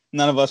said,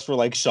 none of us were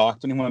like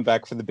shocked when he went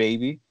back for the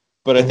baby,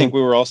 but I think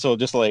we were also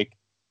just like,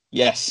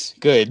 yes,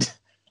 good.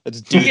 Let's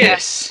do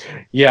this.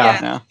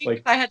 Yeah.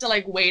 If I had to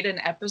like wait an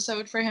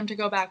episode for him to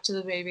go back to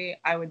the baby,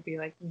 I would be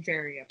like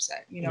very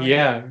upset.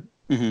 Yeah.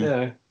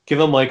 Yeah. Give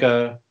him like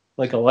a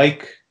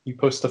like. You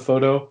post a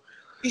photo.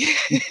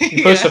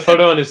 You post a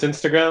photo on his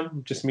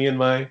Instagram, just me and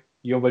my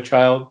Yoba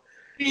child.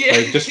 Yeah.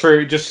 Like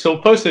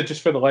he'll post it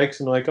just for the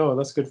likes and like, oh,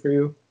 that's good for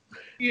you.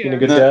 Yeah. Being a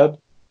good dad.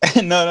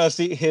 No.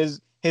 See,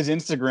 his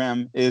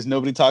Instagram is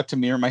nobody talk to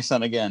me or my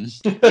son again.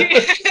 Just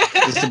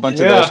a bunch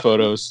of those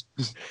photos.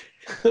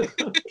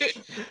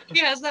 He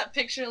has that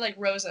picture like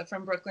Rosa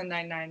from Brooklyn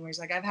Nine-Nine where he's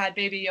like, I've had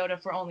Baby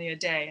Yoda for only a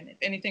day, and if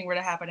anything were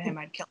to happen to him,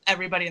 I'd kill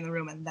everybody in the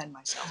room and then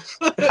myself.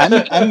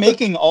 I'm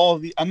making all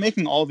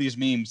these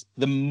memes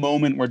the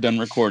moment we're done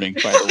recording,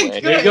 by the way.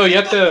 There you go. You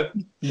have to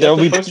they'll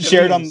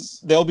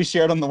be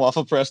shared on the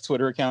Waffle Press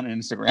Twitter account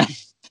and Instagram.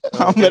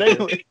 But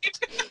anyway.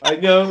 I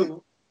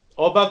know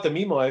all about the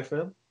meme life,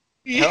 man.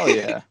 Hell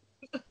yeah.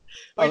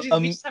 We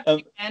just have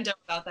to end up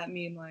about that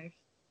meme life.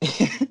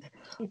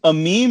 A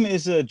meme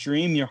is a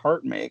dream your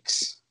heart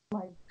makes. Oh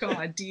my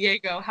God,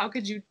 Diego, how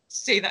could you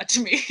say that to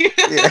me?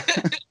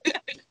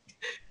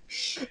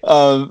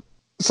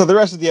 So the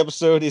rest of the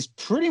episode is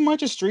pretty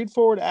much a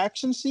straightforward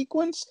action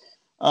sequence.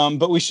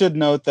 But we should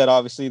note that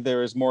obviously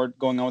there is more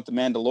going on with the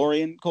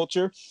Mandalorian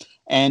culture,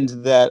 and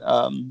that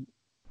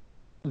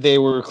they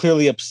were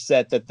clearly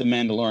upset that the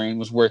Mandalorian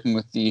was working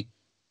with the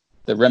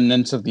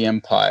remnants of the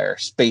Empire,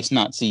 space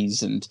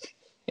Nazis, and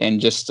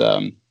just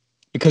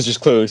because there's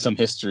clearly some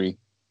history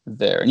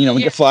there. And,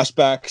 we get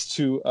flashbacks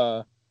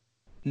to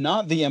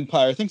not the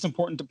Empire. I think it's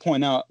important to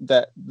point out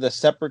that the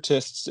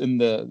Separatists in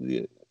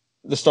the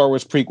Star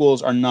Wars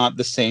prequels are not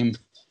the same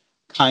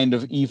kind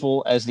of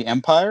evil as the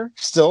Empire.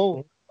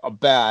 Still a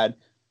bad,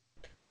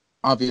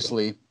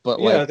 obviously, but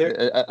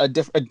a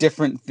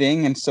different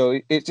thing. And so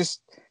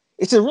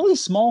it's a really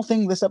small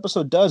thing this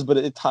episode does, but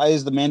it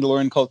ties the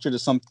Mandalorian culture to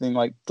something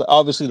like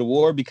obviously the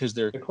war, because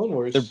they're Clone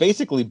Wars. They're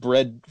basically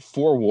bred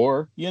for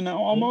war,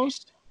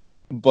 almost.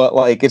 But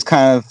it's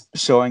kind of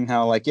showing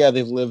how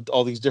they've lived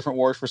all these different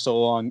wars for so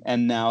long,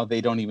 and now they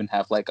don't even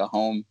have a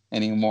home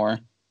anymore.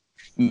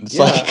 It's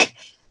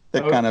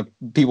they're kind of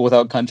people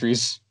without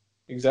countries.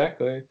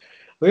 Exactly.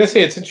 I'm gonna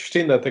say it's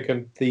interesting that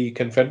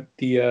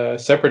the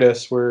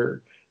Separatists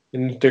were,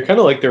 and they're kind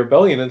of like the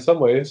rebellion in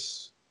some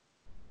ways.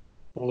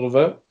 A little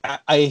bit.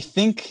 I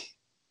think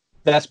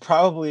that's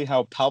probably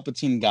how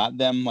Palpatine got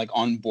them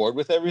on board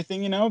with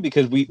everything,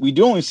 because we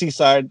do only see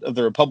side of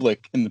the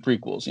Republic in the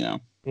prequels,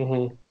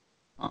 Mm-hmm.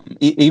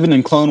 Even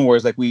in Clone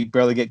Wars, we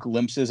barely get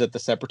glimpses at the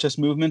Separatist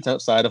movement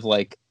outside of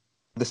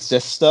the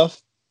Sith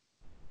stuff,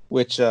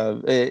 which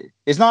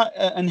is not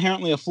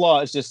inherently a flaw.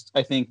 It's just,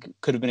 I think,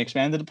 could have been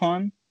expanded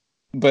upon.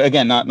 But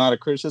again, not a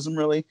criticism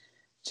really.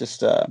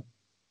 Just that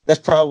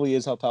probably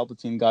is how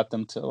Palpatine got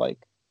them to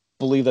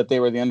believe that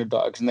they were the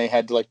underdogs, and they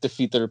had to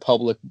defeat the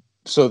Republic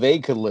so they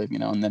could live,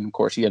 and then of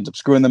course he ends up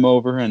screwing them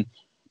over, and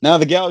now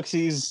the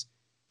galaxy's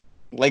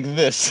like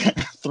this.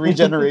 3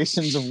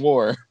 generations of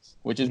war,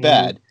 which is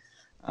bad.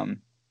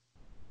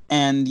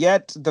 And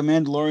yet the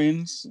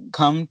Mandalorians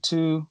come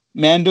to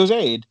Mando's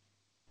aid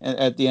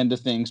at the end of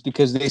things,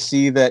 because they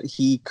see that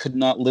he could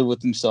not live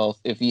with himself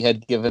if he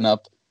had given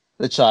up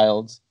the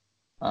child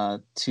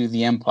to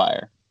the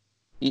Empire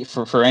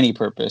for any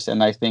purpose.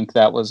 And I think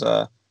that was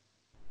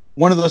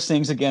one of those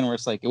things, again, where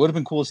it's it would have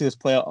been cool to see this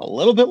play out a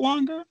little bit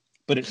longer,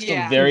 but it's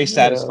still very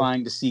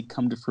satisfying to see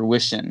come to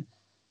fruition.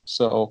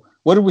 So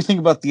what did we think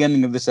about the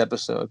ending of this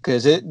episode?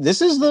 Because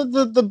this is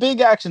the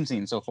big action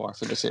scene so far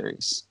for the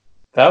series.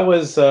 That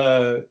was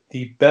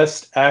the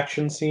best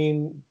action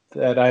scene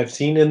that I've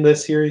seen in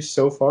this series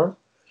so far.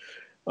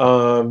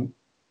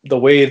 The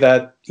way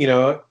that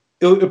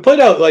it played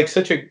out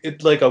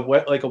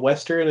like a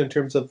Western in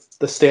terms of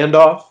the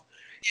standoff,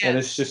 and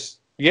it's just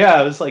it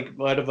was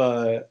out of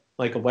a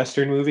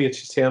Western movie. It's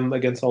just him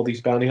against all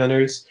these bounty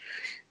hunters,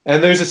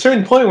 and there's a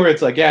certain point where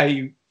it's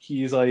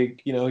he's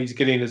he's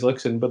getting his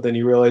licks in, but then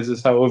he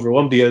realizes how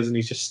overwhelmed he is, and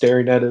he's just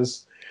staring at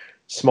his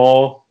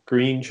small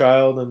green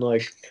child, and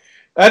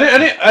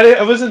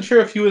I wasn't sure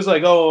if he was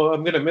oh,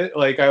 I'm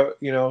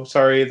gonna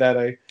sorry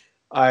that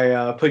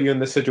I put you in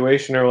this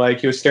situation, or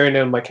he was staring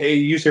at him hey,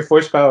 use your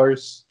force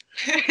powers,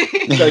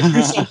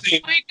 do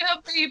something. Wake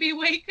up, baby,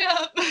 wake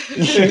up.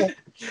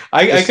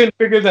 I couldn't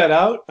figure that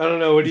out. I don't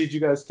know. What did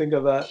you guys think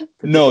of that?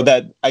 No,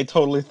 that I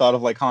totally thought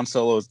of Han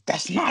Solo's.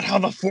 That's not how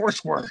the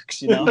Force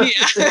works, Yeah.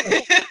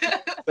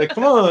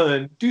 Come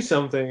on, do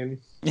something.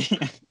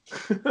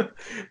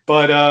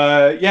 But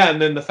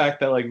and then the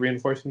fact that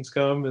reinforcements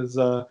come is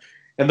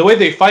and the way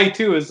they fight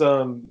too is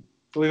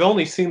we've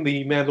only seen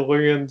the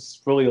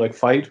Mandalorians really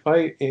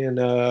fight in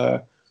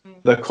the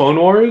Clone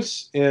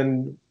Wars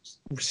and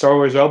Star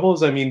Wars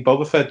Rebels. I mean,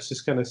 Boba Fett's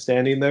just kind of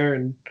standing there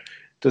and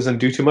doesn't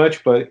do too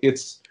much, but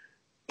it's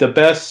the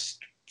best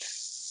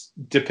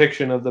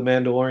depiction of the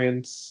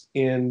Mandalorians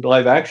in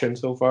live action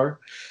so far,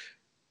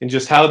 and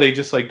just how they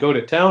just go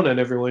to town on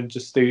everyone.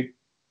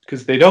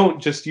 Because they don't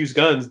just use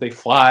guns; they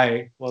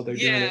fly while they're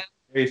doing it.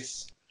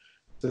 Grace,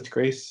 that's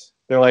Grace.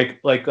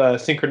 They're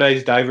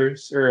synchronized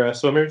divers or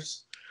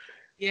swimmers.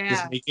 Yeah,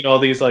 just making all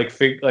these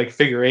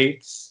figure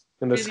eights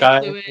in the sky.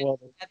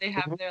 They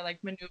have their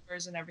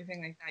maneuvers and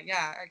everything like that.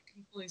 Yeah, I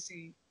completely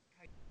see.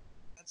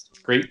 That's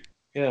totally great.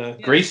 Yeah,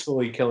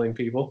 gracefully killing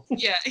people.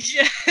 Yeah.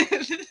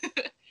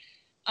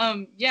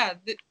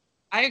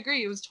 I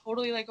agree. It was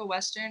totally a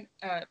Western.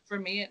 For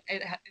me,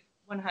 it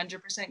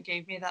 100%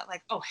 gave me that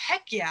oh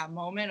heck yeah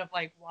moment of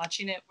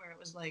watching it, where it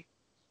was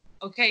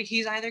okay,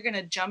 he's either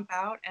gonna jump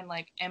out and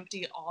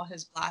empty all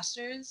his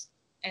blasters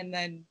and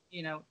then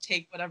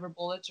take whatever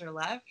bullets are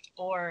left,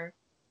 or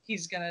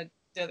he's gonna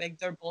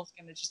they're both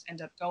gonna just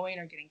end up going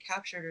or getting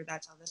captured, or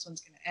that's how this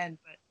one's gonna end.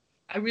 But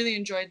I really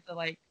enjoyed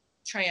the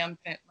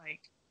triumphant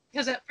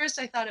because at first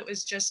I thought it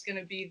was just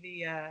gonna be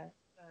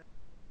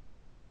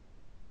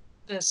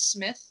the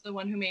smith, the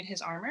one who made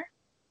his armor,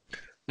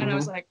 and I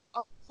was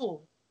oh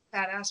cool,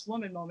 badass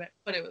woman moment.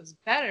 But it was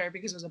better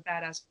because it was a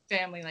badass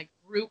family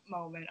group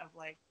moment of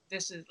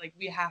this is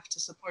we have to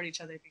support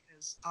each other,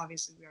 because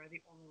obviously we are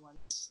the only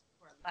ones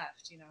who are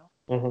left,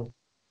 Mm-hmm.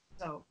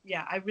 So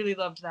yeah, I really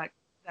loved that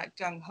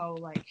gung-ho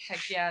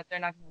heck yeah, they're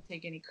not going to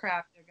take any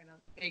crap, they're going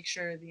to make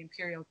sure the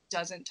Imperial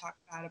doesn't talk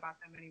bad about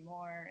them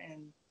anymore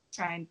and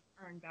try and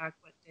earn back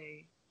what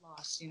they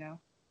lost.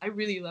 I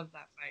really loved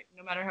that fight.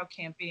 No matter how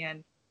campy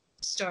and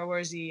Star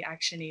Warsy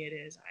actiony it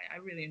is, I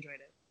really enjoyed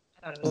it.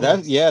 I thought it was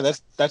nice. Yeah,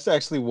 that's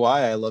actually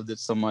why I loved it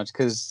so much,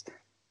 because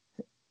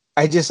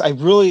I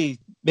really,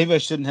 maybe I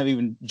shouldn't have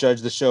even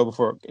judged the show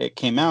before it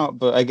came out,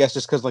 but I guess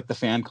just because like the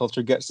fan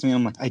culture gets to me,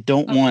 I'm like, I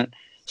don't want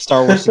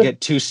Star Wars to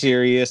get too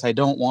serious. I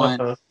don't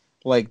want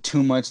like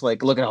too much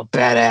like, look at how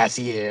badass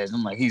he is.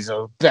 I'm like, he's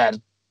a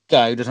bad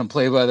guy who doesn't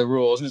play by the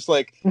rules. And it's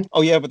like,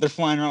 oh yeah, but they're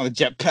flying around with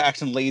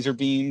jetpacks and laser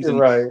beams. And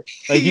right.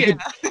 like you could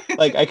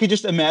like I could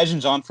just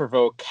imagine Jon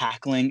Favreau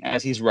cackling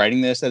as he's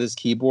writing this at his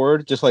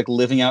keyboard, just like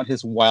living out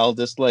his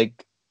wildest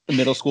like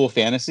middle school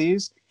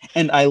fantasies.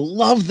 And I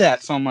love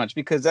that so much,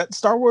 because that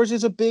Star Wars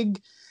is a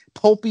big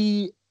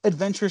pulpy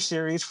adventure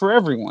series for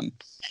everyone.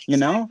 You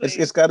know,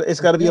 it's got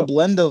to be a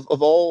blend of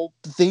all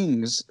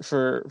things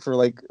for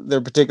like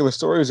their particular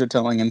stories they're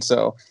telling. And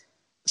so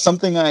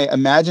something I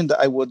imagined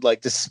I would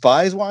like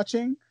despise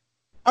watching,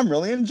 I'm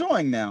really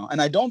enjoying now.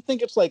 And I don't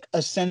think it's like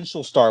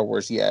essential Star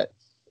Wars yet,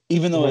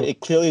 even though it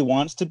clearly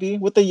wants to be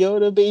with the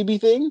Yoda baby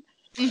thing.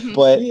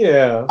 But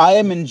yeah, I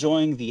am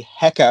enjoying the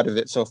heck out of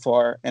it so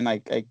far, and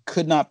I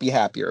could not be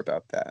happier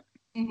about that.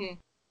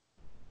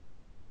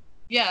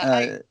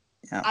 Yeah,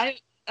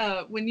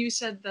 when you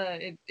said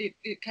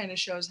it kind of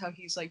shows how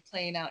he's like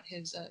playing out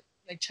his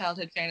like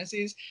childhood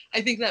fantasies.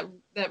 I think that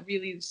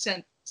really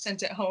sent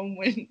it home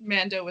when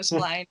Mando was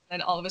flying,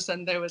 and all of a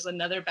sudden there was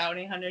another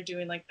bounty hunter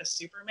doing like the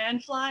Superman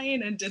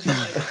flying and did the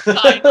like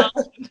sign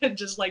off and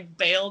just like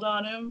bailed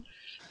on him.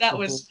 That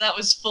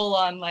was full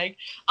on like,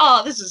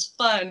 oh, this is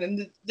fun,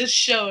 and this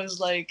show is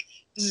like,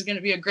 this is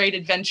gonna be a great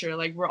adventure.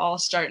 Like, we're all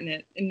starting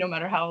it, and no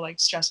matter how like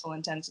stressful,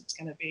 intense it's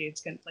gonna be, it's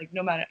gonna like,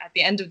 no matter, at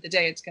the end of the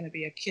day, it's gonna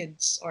be a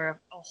kid's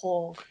or a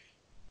whole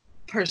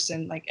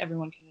person. Like,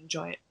 everyone can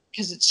enjoy it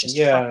because it's just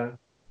fun.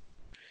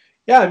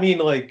 Yeah. I mean,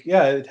 like,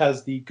 yeah, it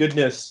has the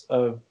goodness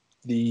of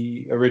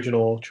the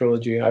original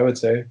trilogy, I would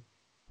say.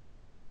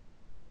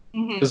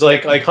 Because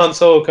like Han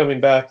Solo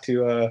coming back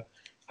to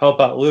help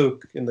out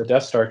Luke in the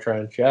Death Star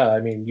trench. Yeah,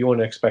 I mean, you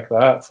wouldn't expect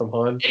that from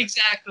Han.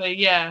 Exactly.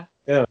 Yeah.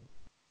 Yeah.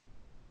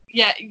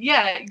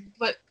 Yeah,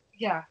 but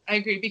yeah, I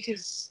agree,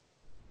 because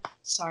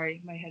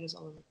sorry, my head is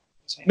all over the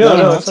place.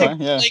 No, that's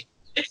fine. Yeah.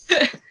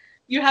 Like,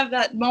 you have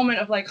that moment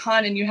of like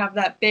Han, and you have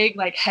that big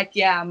like heck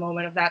yeah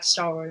moment of that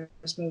Star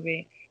Wars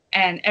movie,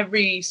 and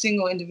every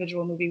single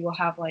individual movie will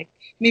have like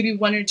maybe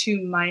one or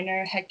two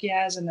minor heck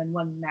yeahs and then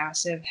one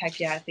massive heck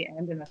yeah at the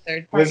end in the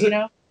third part. You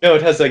know? No,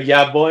 it has a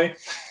yeah boy.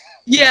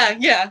 Yeah.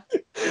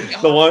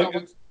 The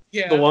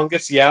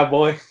longest yeah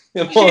boy.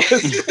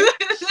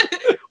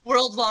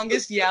 World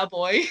longest yeah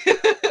boy.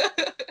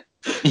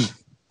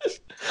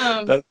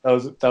 That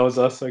was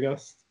us, I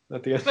guess,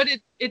 at the end. But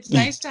it's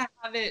nice to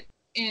have it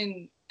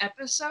in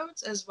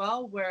episodes as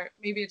well, where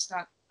maybe it's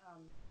not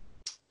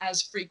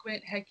as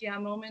frequent heck yeah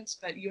moments,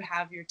 but you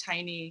have your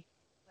tiny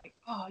like,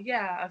 oh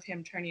yeah, of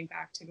him turning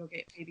back to go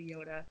get Baby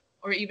Yoda,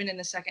 or even in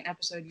the second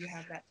episode you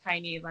have that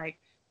tiny like,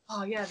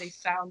 oh yeah, they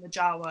found the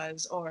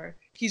Jawas, or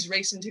he's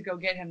racing to go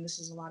get him, this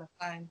is a lot of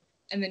fun.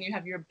 And then you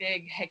have your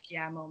big heck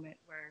yeah moment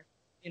where,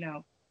 you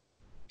know,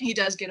 he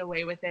does get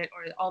away with it,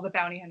 or all the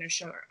bounty hunters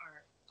show, or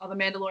all the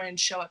Mandalorians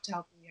show up to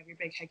help him. You have your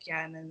big heck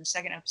yeah. And then the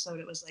second episode,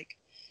 it was like,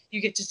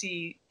 you get to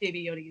see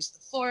Baby Yoda use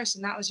the Force,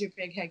 and that was your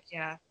big heck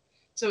yeah.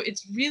 So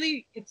it's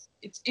really,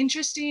 it's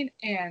interesting,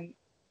 and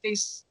they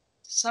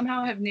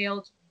somehow have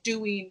nailed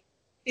doing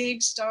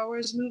big Star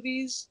Wars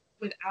movies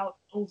without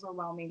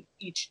overwhelming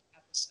each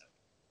episode.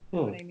 You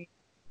know what I mean?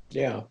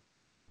 Yeah.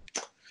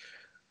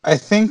 I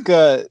think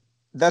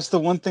that's the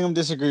one thing I'm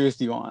disagree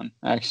with you on,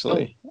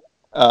 actually.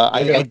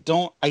 I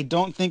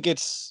don't think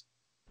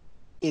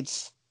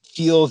it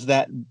feels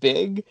that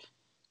big,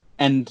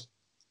 and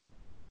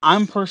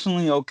I'm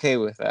personally okay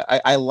with that.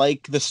 I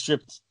like the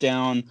stripped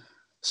down,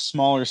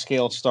 smaller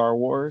scale Star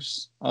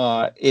Wars.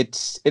 It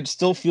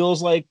still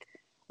feels like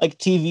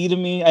TV to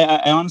me.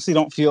 I honestly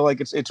don't feel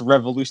like it's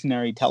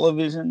revolutionary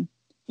television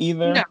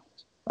either.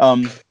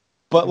 No.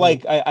 But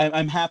like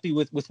I'm happy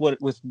with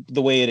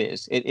the way it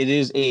is. It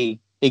is a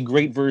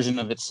great version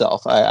of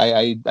itself.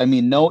 I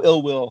mean, no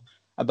ill will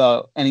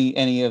about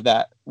any of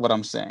that, what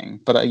I'm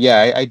saying. But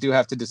yeah, I do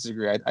have to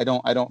disagree. I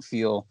don't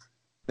feel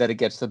that it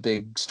gets the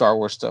big Star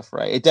Wars stuff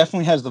right. It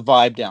definitely has the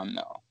vibe down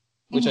though,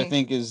 which I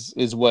think is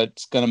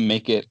what's gonna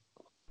make it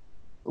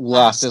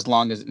last as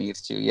long as it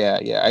needs to. Yeah.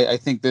 I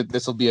think that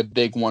this will be a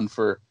big one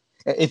for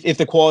if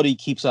the quality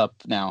keeps up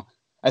now.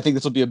 I think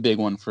this will be a big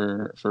one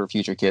for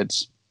future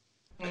kids.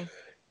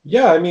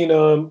 Yeah, I mean,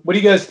 what do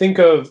you guys think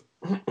of?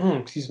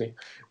 Excuse me.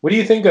 What do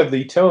you think of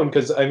the tone?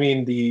 Because I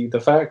mean,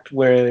 the fact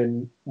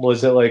when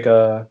was it like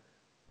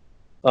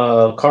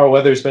Carl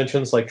Weathers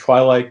mentions like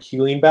Twilight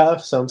healing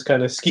bath sounds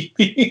kind of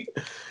skeevy.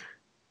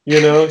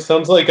 You know,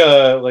 sounds like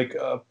a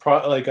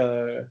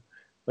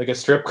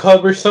strip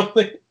club or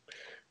something.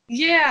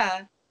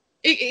 Yeah,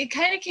 it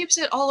kind of keeps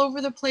it all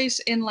over the place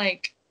in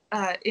like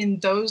in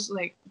those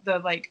like the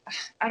like,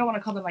 I don't want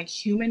to call them like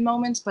human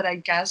moments, but I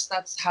guess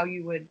that's how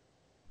you would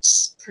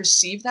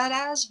perceive that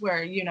as,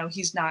 where, you know,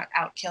 he's not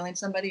out killing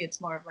somebody, it's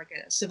more of like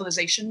a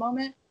civilization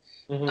moment.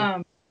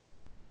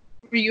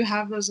 where you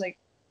have those like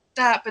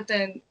that, but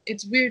then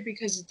it's weird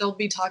because they'll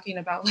be talking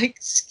about like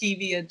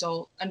skeevy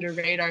adult under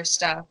radar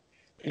stuff,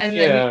 and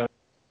then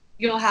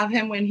you'll have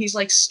him when he's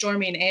like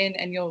storming in,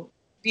 and you'll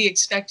be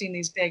expecting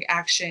these big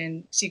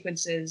action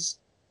sequences,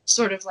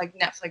 sort of like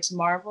Netflix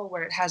Marvel,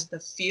 where it has the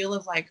feel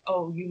of like,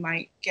 oh, you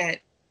might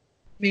get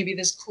maybe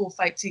this cool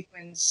fight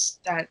sequence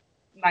that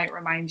might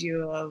remind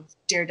you of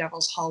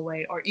Daredevil's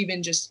hallway, or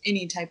even just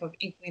any type of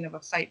inkling of a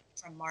fight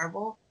from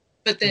Marvel.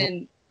 But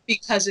then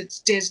because it's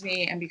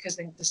Disney and because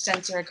they have to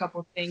censor a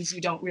couple of things,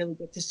 you don't really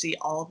get to see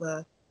all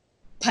the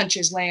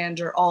punches land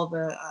or all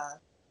the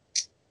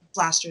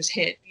blasters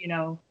hit.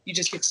 You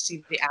just get to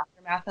see the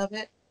aftermath of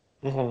it.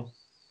 Mm-hmm.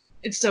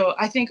 And so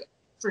I think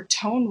for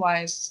tone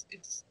wise,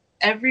 it's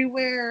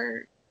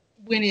everywhere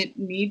when it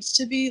needs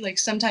to be. Like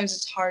sometimes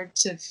it's hard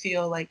to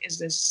feel like, is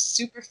this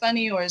super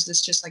funny or is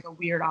this just like a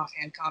weird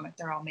offhand comment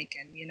they're all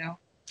making,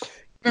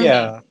 For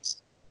yeah.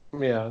 me,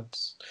 Yeah.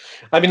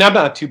 I mean, I'm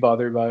not too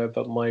bothered by it,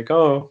 but I'm like,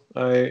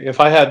 if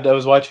I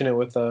was watching it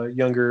with a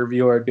younger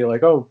viewer, I'd be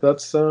like, oh,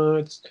 that's,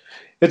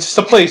 it's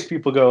the place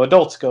people go,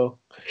 adults go.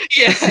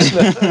 Yeah.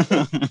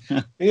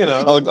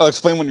 I'll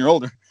explain when you're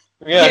older.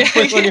 Yeah,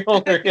 explain when you're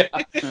older. Yeah.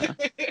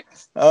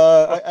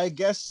 I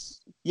guess.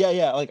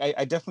 Yeah. Like,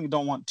 I definitely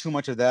don't want too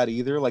much of that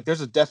either. Like,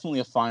 there's definitely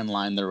a fine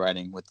line they're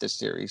writing with this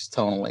series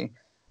tonally,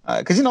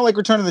 because like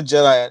Return of the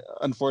Jedi,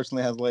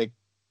 unfortunately, has like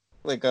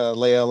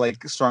Leia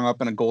like strung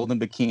up in a golden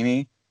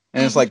bikini,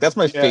 and it's like that's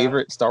my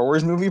favorite Star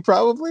Wars movie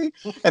probably,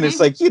 and it's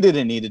like you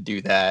didn't need to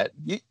do that.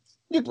 You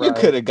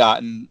could have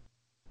gotten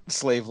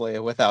Slave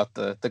Leia without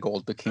the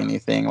gold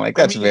bikini thing. Like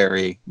that's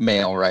very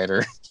male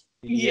writer.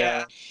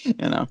 Yeah.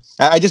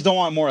 I just don't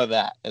want more of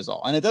that is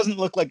all. And it doesn't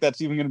look like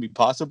that's even going to be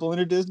possible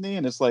under Disney.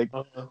 And it's like,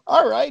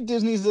 all right,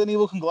 Disney's an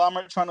evil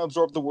conglomerate trying to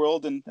absorb the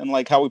world and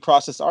like how we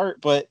process art,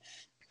 but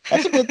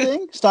that's a good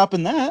thing.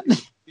 Stopping that.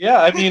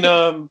 Yeah, I mean,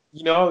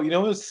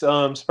 what's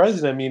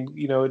surprising? I mean,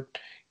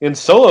 in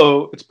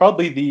Solo, it's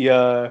probably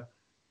the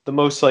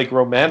most like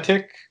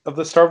romantic of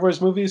the Star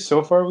Wars movies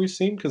so far we've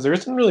seen, because there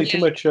isn't really too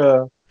much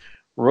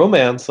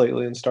romance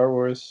lately in Star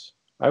Wars,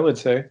 I would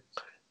say.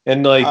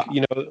 And like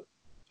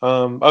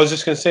I was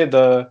just gonna say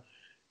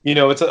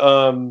it's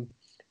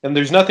and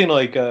there's nothing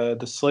like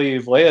the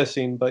slave Leia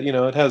scene, but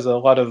it has a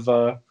lot of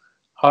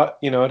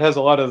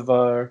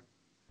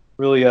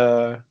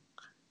really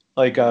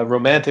like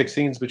romantic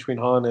scenes between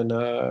Han and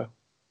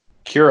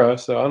Kira.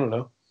 So I don't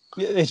know.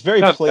 It's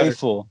very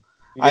playful.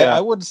 Yeah. I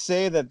would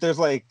say that there's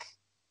like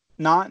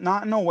not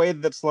in a way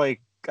that's like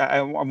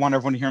I want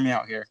everyone to hear me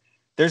out here.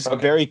 There's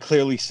very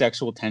clearly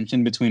sexual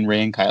tension between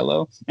Rey and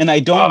Kylo, and I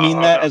don't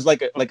mean that as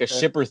like a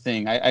shipper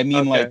thing. I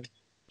mean like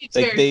it's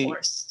like very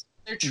forced.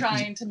 They're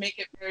trying to make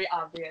it very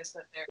obvious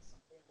that they're.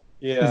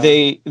 Yeah.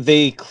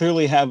 They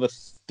clearly have a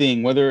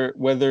thing, whether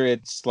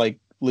it's like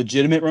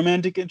legitimate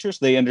romantic interest,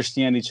 they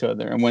understand each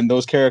other, and when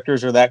those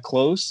characters are that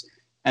close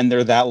and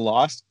they're that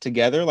lost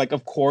together, like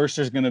of course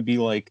there's going to be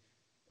like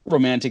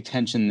romantic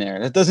tension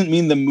there. That doesn't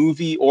mean the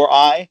movie or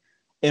I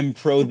am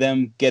pro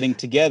them getting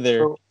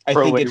together. I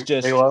think it's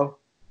just Halo.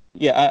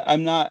 Yeah,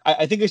 I'm not.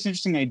 I think it's an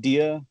interesting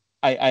idea.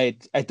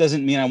 It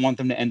doesn't mean I want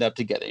them to end up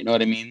together. You know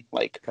what I mean?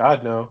 Like,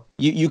 God no.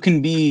 You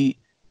can be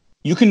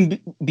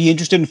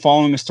interested in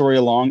following a story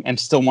along and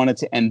still want it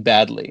to end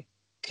badly,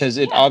 because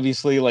it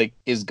obviously like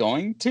is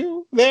going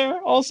to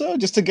there also.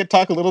 Just to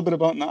talk a little bit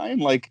about 9.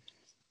 Like,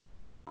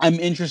 I'm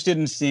interested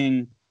in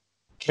seeing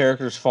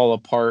characters fall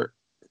apart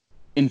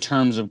in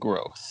terms of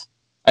growth.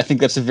 I think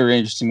that's a very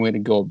interesting way to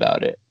go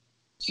about it.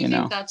 Do you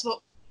think that's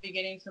what we'll be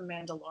getting from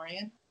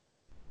Mandalorian?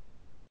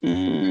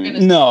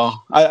 No,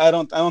 I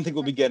don't think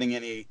we'll be getting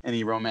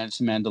any romance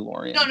in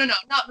Mandalorian. No,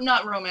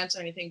 not romance or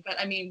anything, but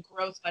I mean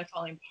growth by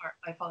falling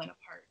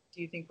apart.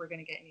 Do you think we're going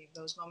to get any of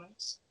those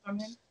moments from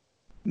him?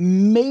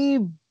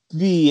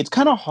 Maybe. It's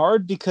kind of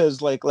hard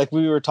because like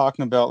we were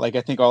talking about, like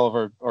I think all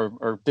of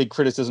our big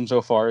criticism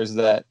so far is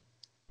that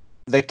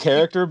the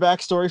character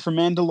backstory for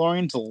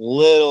Mandalorian's a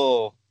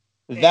little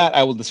that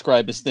I will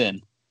describe as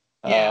thin.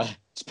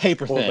 It's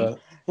paper thin. A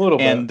little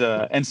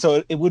bit. And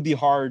so it would be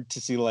hard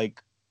to see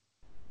like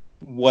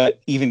what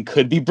even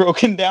could be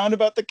broken down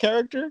about the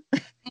character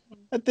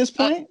at this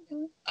point.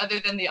 Other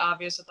than the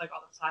obvious with like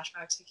all the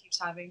flashbacks he keeps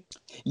having.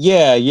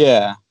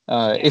 Yeah.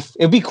 If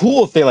it'd be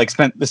cool if they like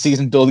spent the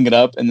season building it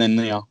up and then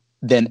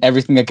then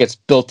everything that gets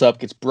built up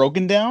gets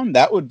broken down.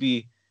 That would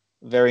be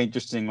very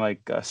interesting,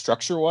 like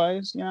structure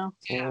wise, Yeah.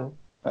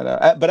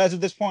 But as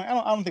of this point, I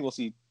don't think we'll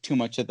see too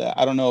much of that.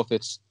 I don't know if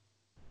it's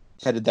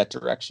headed that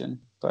direction,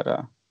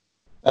 but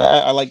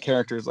I like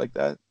characters like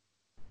that.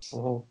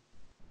 Mm-hmm.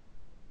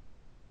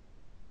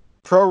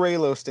 Pro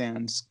Raylo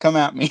stands, come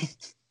at me.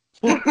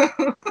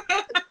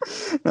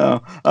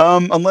 No,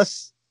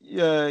 unless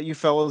you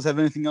fellows have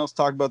anything else to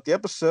talk about the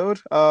episode.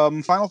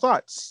 Final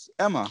thoughts,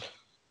 Emma.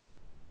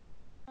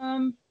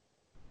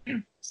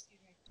 Excuse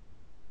me.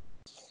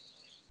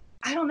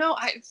 I don't know.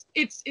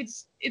 It's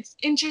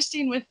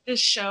interesting with this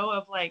show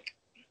of like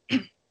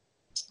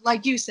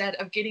you said,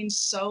 of getting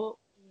so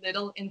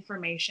little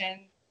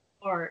information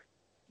or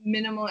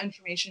minimal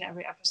information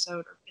every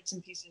episode, or bits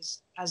and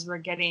pieces as we're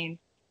getting,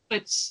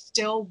 but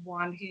still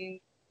wanting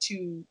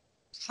to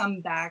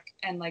come back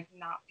and like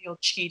not feel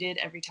cheated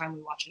every time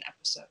we watch an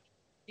episode.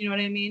 You know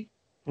what I mean?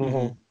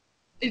 Mm-hmm.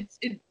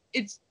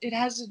 It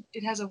has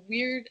a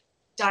weird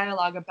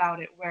dialogue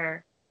about it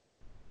where,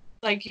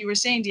 like you were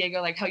saying,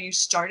 Diego, like how you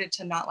started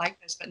to not like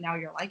this, but now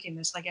you're liking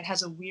this. Like it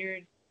has a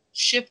weird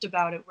shift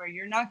about it where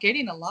you're not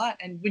getting a lot,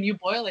 and when you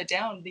boil it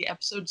down, the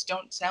episodes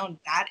don't sound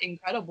that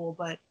incredible,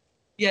 but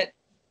yet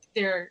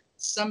they're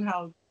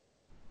somehow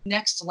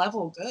next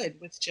level good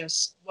with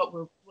just what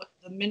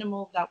the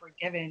minimal that we're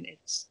given.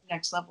 It's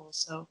next level.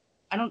 So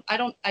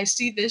I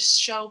see this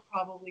show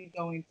probably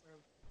going for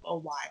a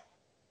while.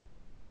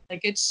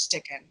 Like it's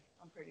sticking,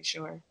 I'm pretty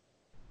sure,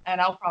 and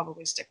I'll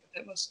probably stick with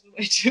it most of the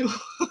way too.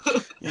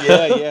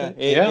 Yeah.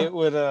 Yeah. It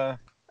would.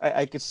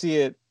 I could see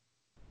it.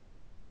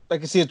 I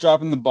could see it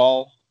dropping the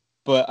ball,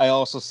 but I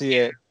also see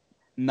it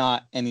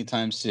not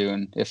anytime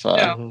soon. If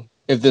No.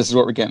 if this is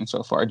what we're getting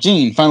so far,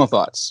 Gene, final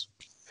thoughts.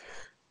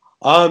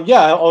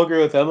 Yeah, I'll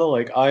agree with Emma.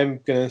 Like, I'm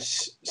gonna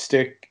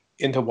stick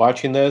into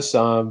watching this.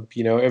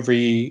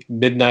 Every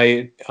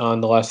midnight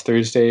on the last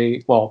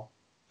Thursday. Well,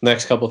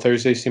 next couple of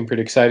Thursdays seem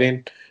pretty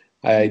exciting.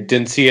 I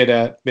didn't see it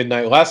at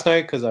midnight last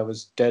night because I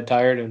was dead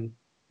tired and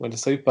went to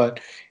sleep. But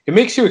it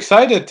makes you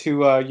excited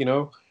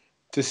to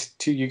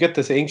you get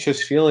this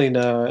anxious feeling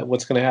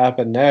what's going to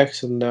happen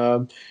next, and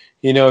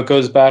it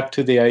goes back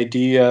to the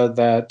idea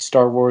that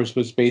Star Wars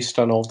was based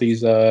on all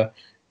these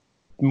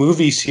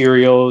movie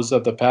serials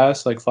of the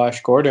past, like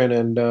Flash Gordon,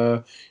 and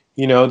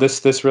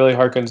this really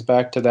harkens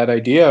back to that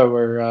idea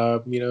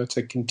where it's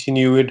a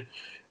continued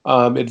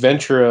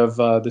adventure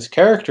of this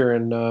character,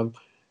 and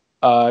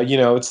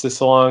it's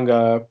this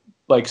long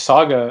like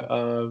saga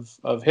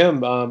of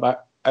him.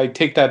 I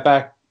take that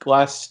back.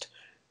 Last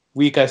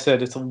week I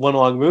said it's a one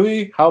long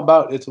movie. How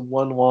about it's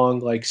one long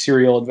like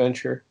serial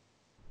adventure?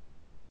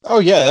 Oh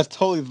yeah, that's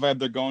totally the vibe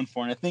they're going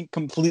for, and I think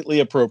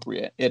completely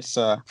appropriate. It's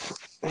yeah,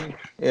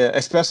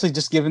 especially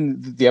just given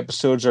the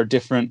episodes are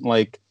different,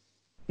 like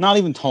not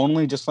even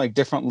tonally, just like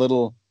different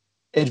little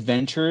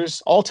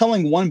adventures, all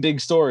telling one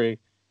big story.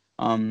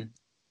 Um,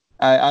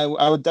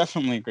 I would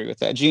definitely agree with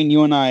that. Gene,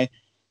 you and I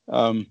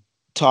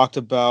talked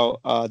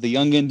about the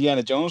Young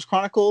Indiana Jones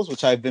Chronicles,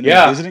 which I've been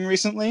Yeah, revisiting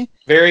recently,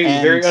 very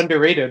and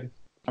underrated.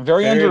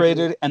 very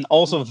underrated, and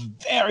also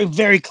very,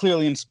 very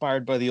clearly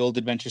inspired by the old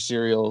adventure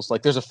serials.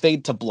 Like there's a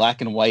fade to black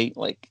and white,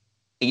 like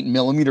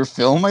 8mm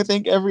film, I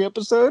think, every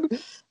episode.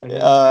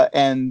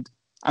 And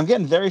I'm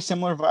getting very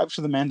similar vibes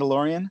for the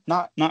Mandalorian.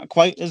 Not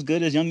quite as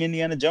good as Young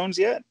Indiana Jones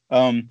yet.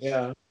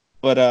 Yeah.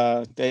 But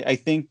I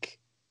think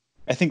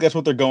that's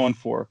what they're going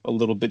for a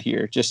little bit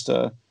here. Just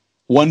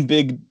one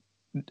big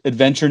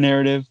adventure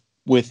narrative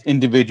with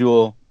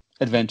individual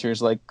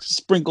adventures like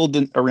sprinkled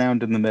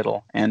around in the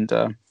middle, and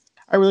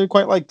I really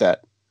quite like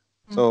that.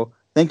 So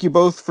thank you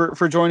both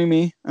for joining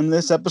me in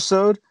this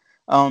episode.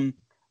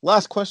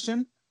 Last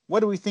question: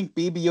 what do we think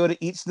Baby Yoda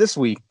eats this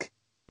week?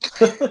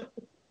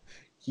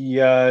 He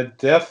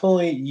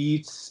definitely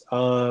eats.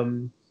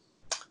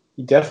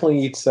 He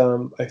definitely eats.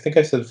 I think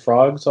I said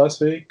frogs last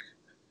week.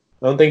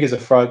 I don't think he's a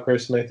frog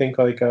person. I think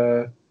like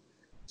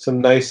some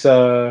nice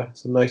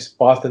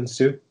Bothan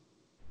soup.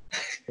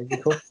 That'd be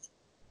cool.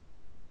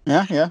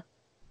 Yeah.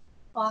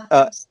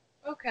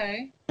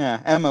 Okay. Yeah,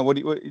 Emma, what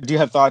do you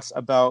have thoughts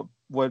about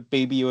what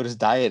Baby Yoda's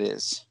diet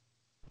is?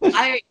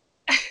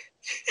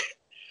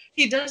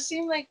 He does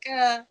seem like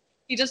a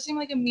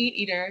meat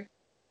eater,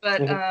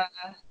 but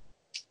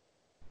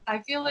I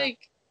feel like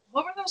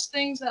what were those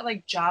things that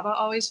like Jabba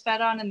always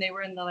fed on, and they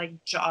were in the like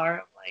jar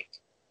of like.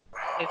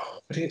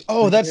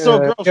 Oh, that's so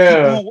gross.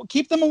 Yeah.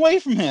 Keep them away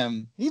from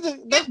him.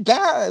 That's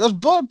bad. That's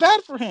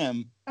bad for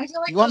him. I feel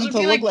like You want those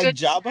him would to be look like like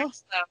good Jabba?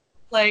 snacks, though.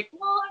 Like,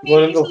 well, I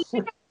One mean, of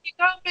you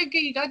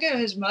gotta get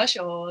his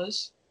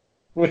muscles.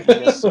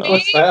 guess so.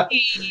 What's that?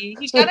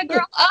 He's gotta grow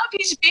up.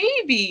 He's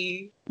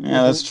baby.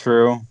 Yeah, that's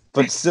true.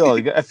 But still,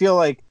 I feel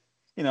like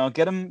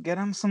get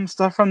him some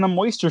stuff from the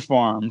moisture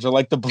farms or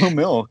like the blue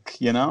milk.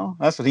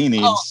 That's what he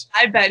needs. Oh,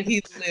 I bet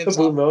he lives.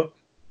 Blue milk.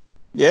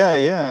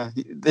 Yeah.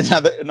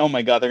 Oh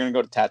my God, they're gonna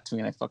go to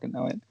Tatooine. I fucking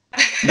know it.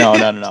 No.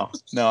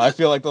 I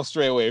feel like they'll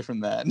stray away from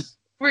that.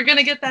 We're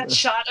gonna get that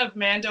shot of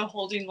Mando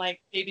holding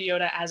like Baby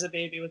Yoda as a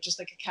baby with just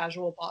like a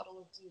casual bottle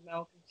of blue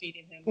milk and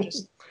feeding him,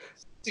 just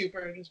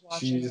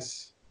watching him.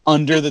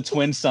 Under the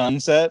twin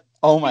sunset.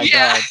 Oh my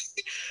Yeah. God,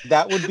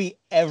 that would be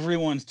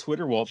everyone's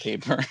Twitter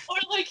wallpaper. Or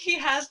like he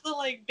has the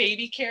like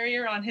baby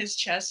carrier on his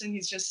chest and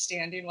he's just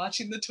standing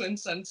watching the twin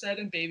sunset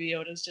and Baby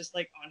Yoda's just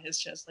like on his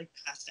chest like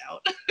passed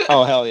out.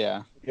 Oh hell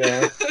yeah.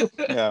 Yeah.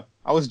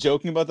 I was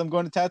joking about them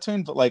going to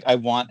Tatooine, but like I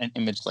want an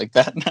image like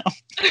that now.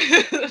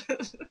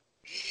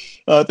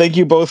 Thank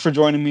you both for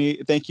joining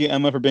me. Thank you,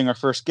 Emma, for being our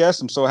first guest.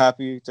 I'm so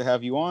happy to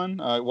have you on.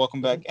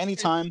 Welcome back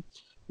anytime.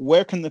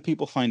 Where can the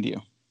people find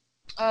you?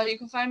 You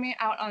can find me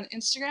out on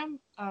Instagram.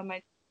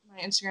 My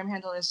Instagram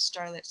handle is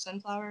Starlit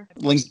Sunflower.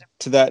 Link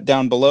to that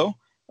down below.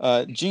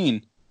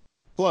 Gene,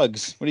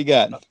 plugs. What do you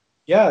got?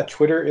 Yeah,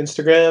 Twitter,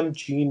 Instagram,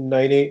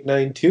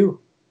 Gene9892.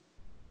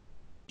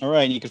 All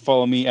right, and you can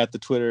follow me at the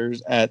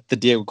Twitters at the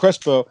Diego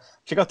Crespo.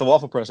 Check out the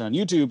Waffle Press on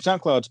YouTube,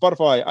 SoundCloud,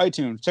 Spotify,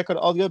 iTunes. Check out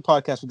all the other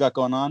podcasts we got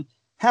going on.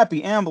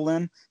 Happy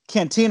Amblin',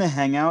 Cantina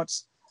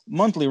Hangouts,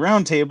 monthly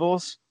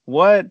roundtables.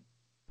 What?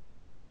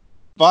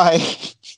 Bye.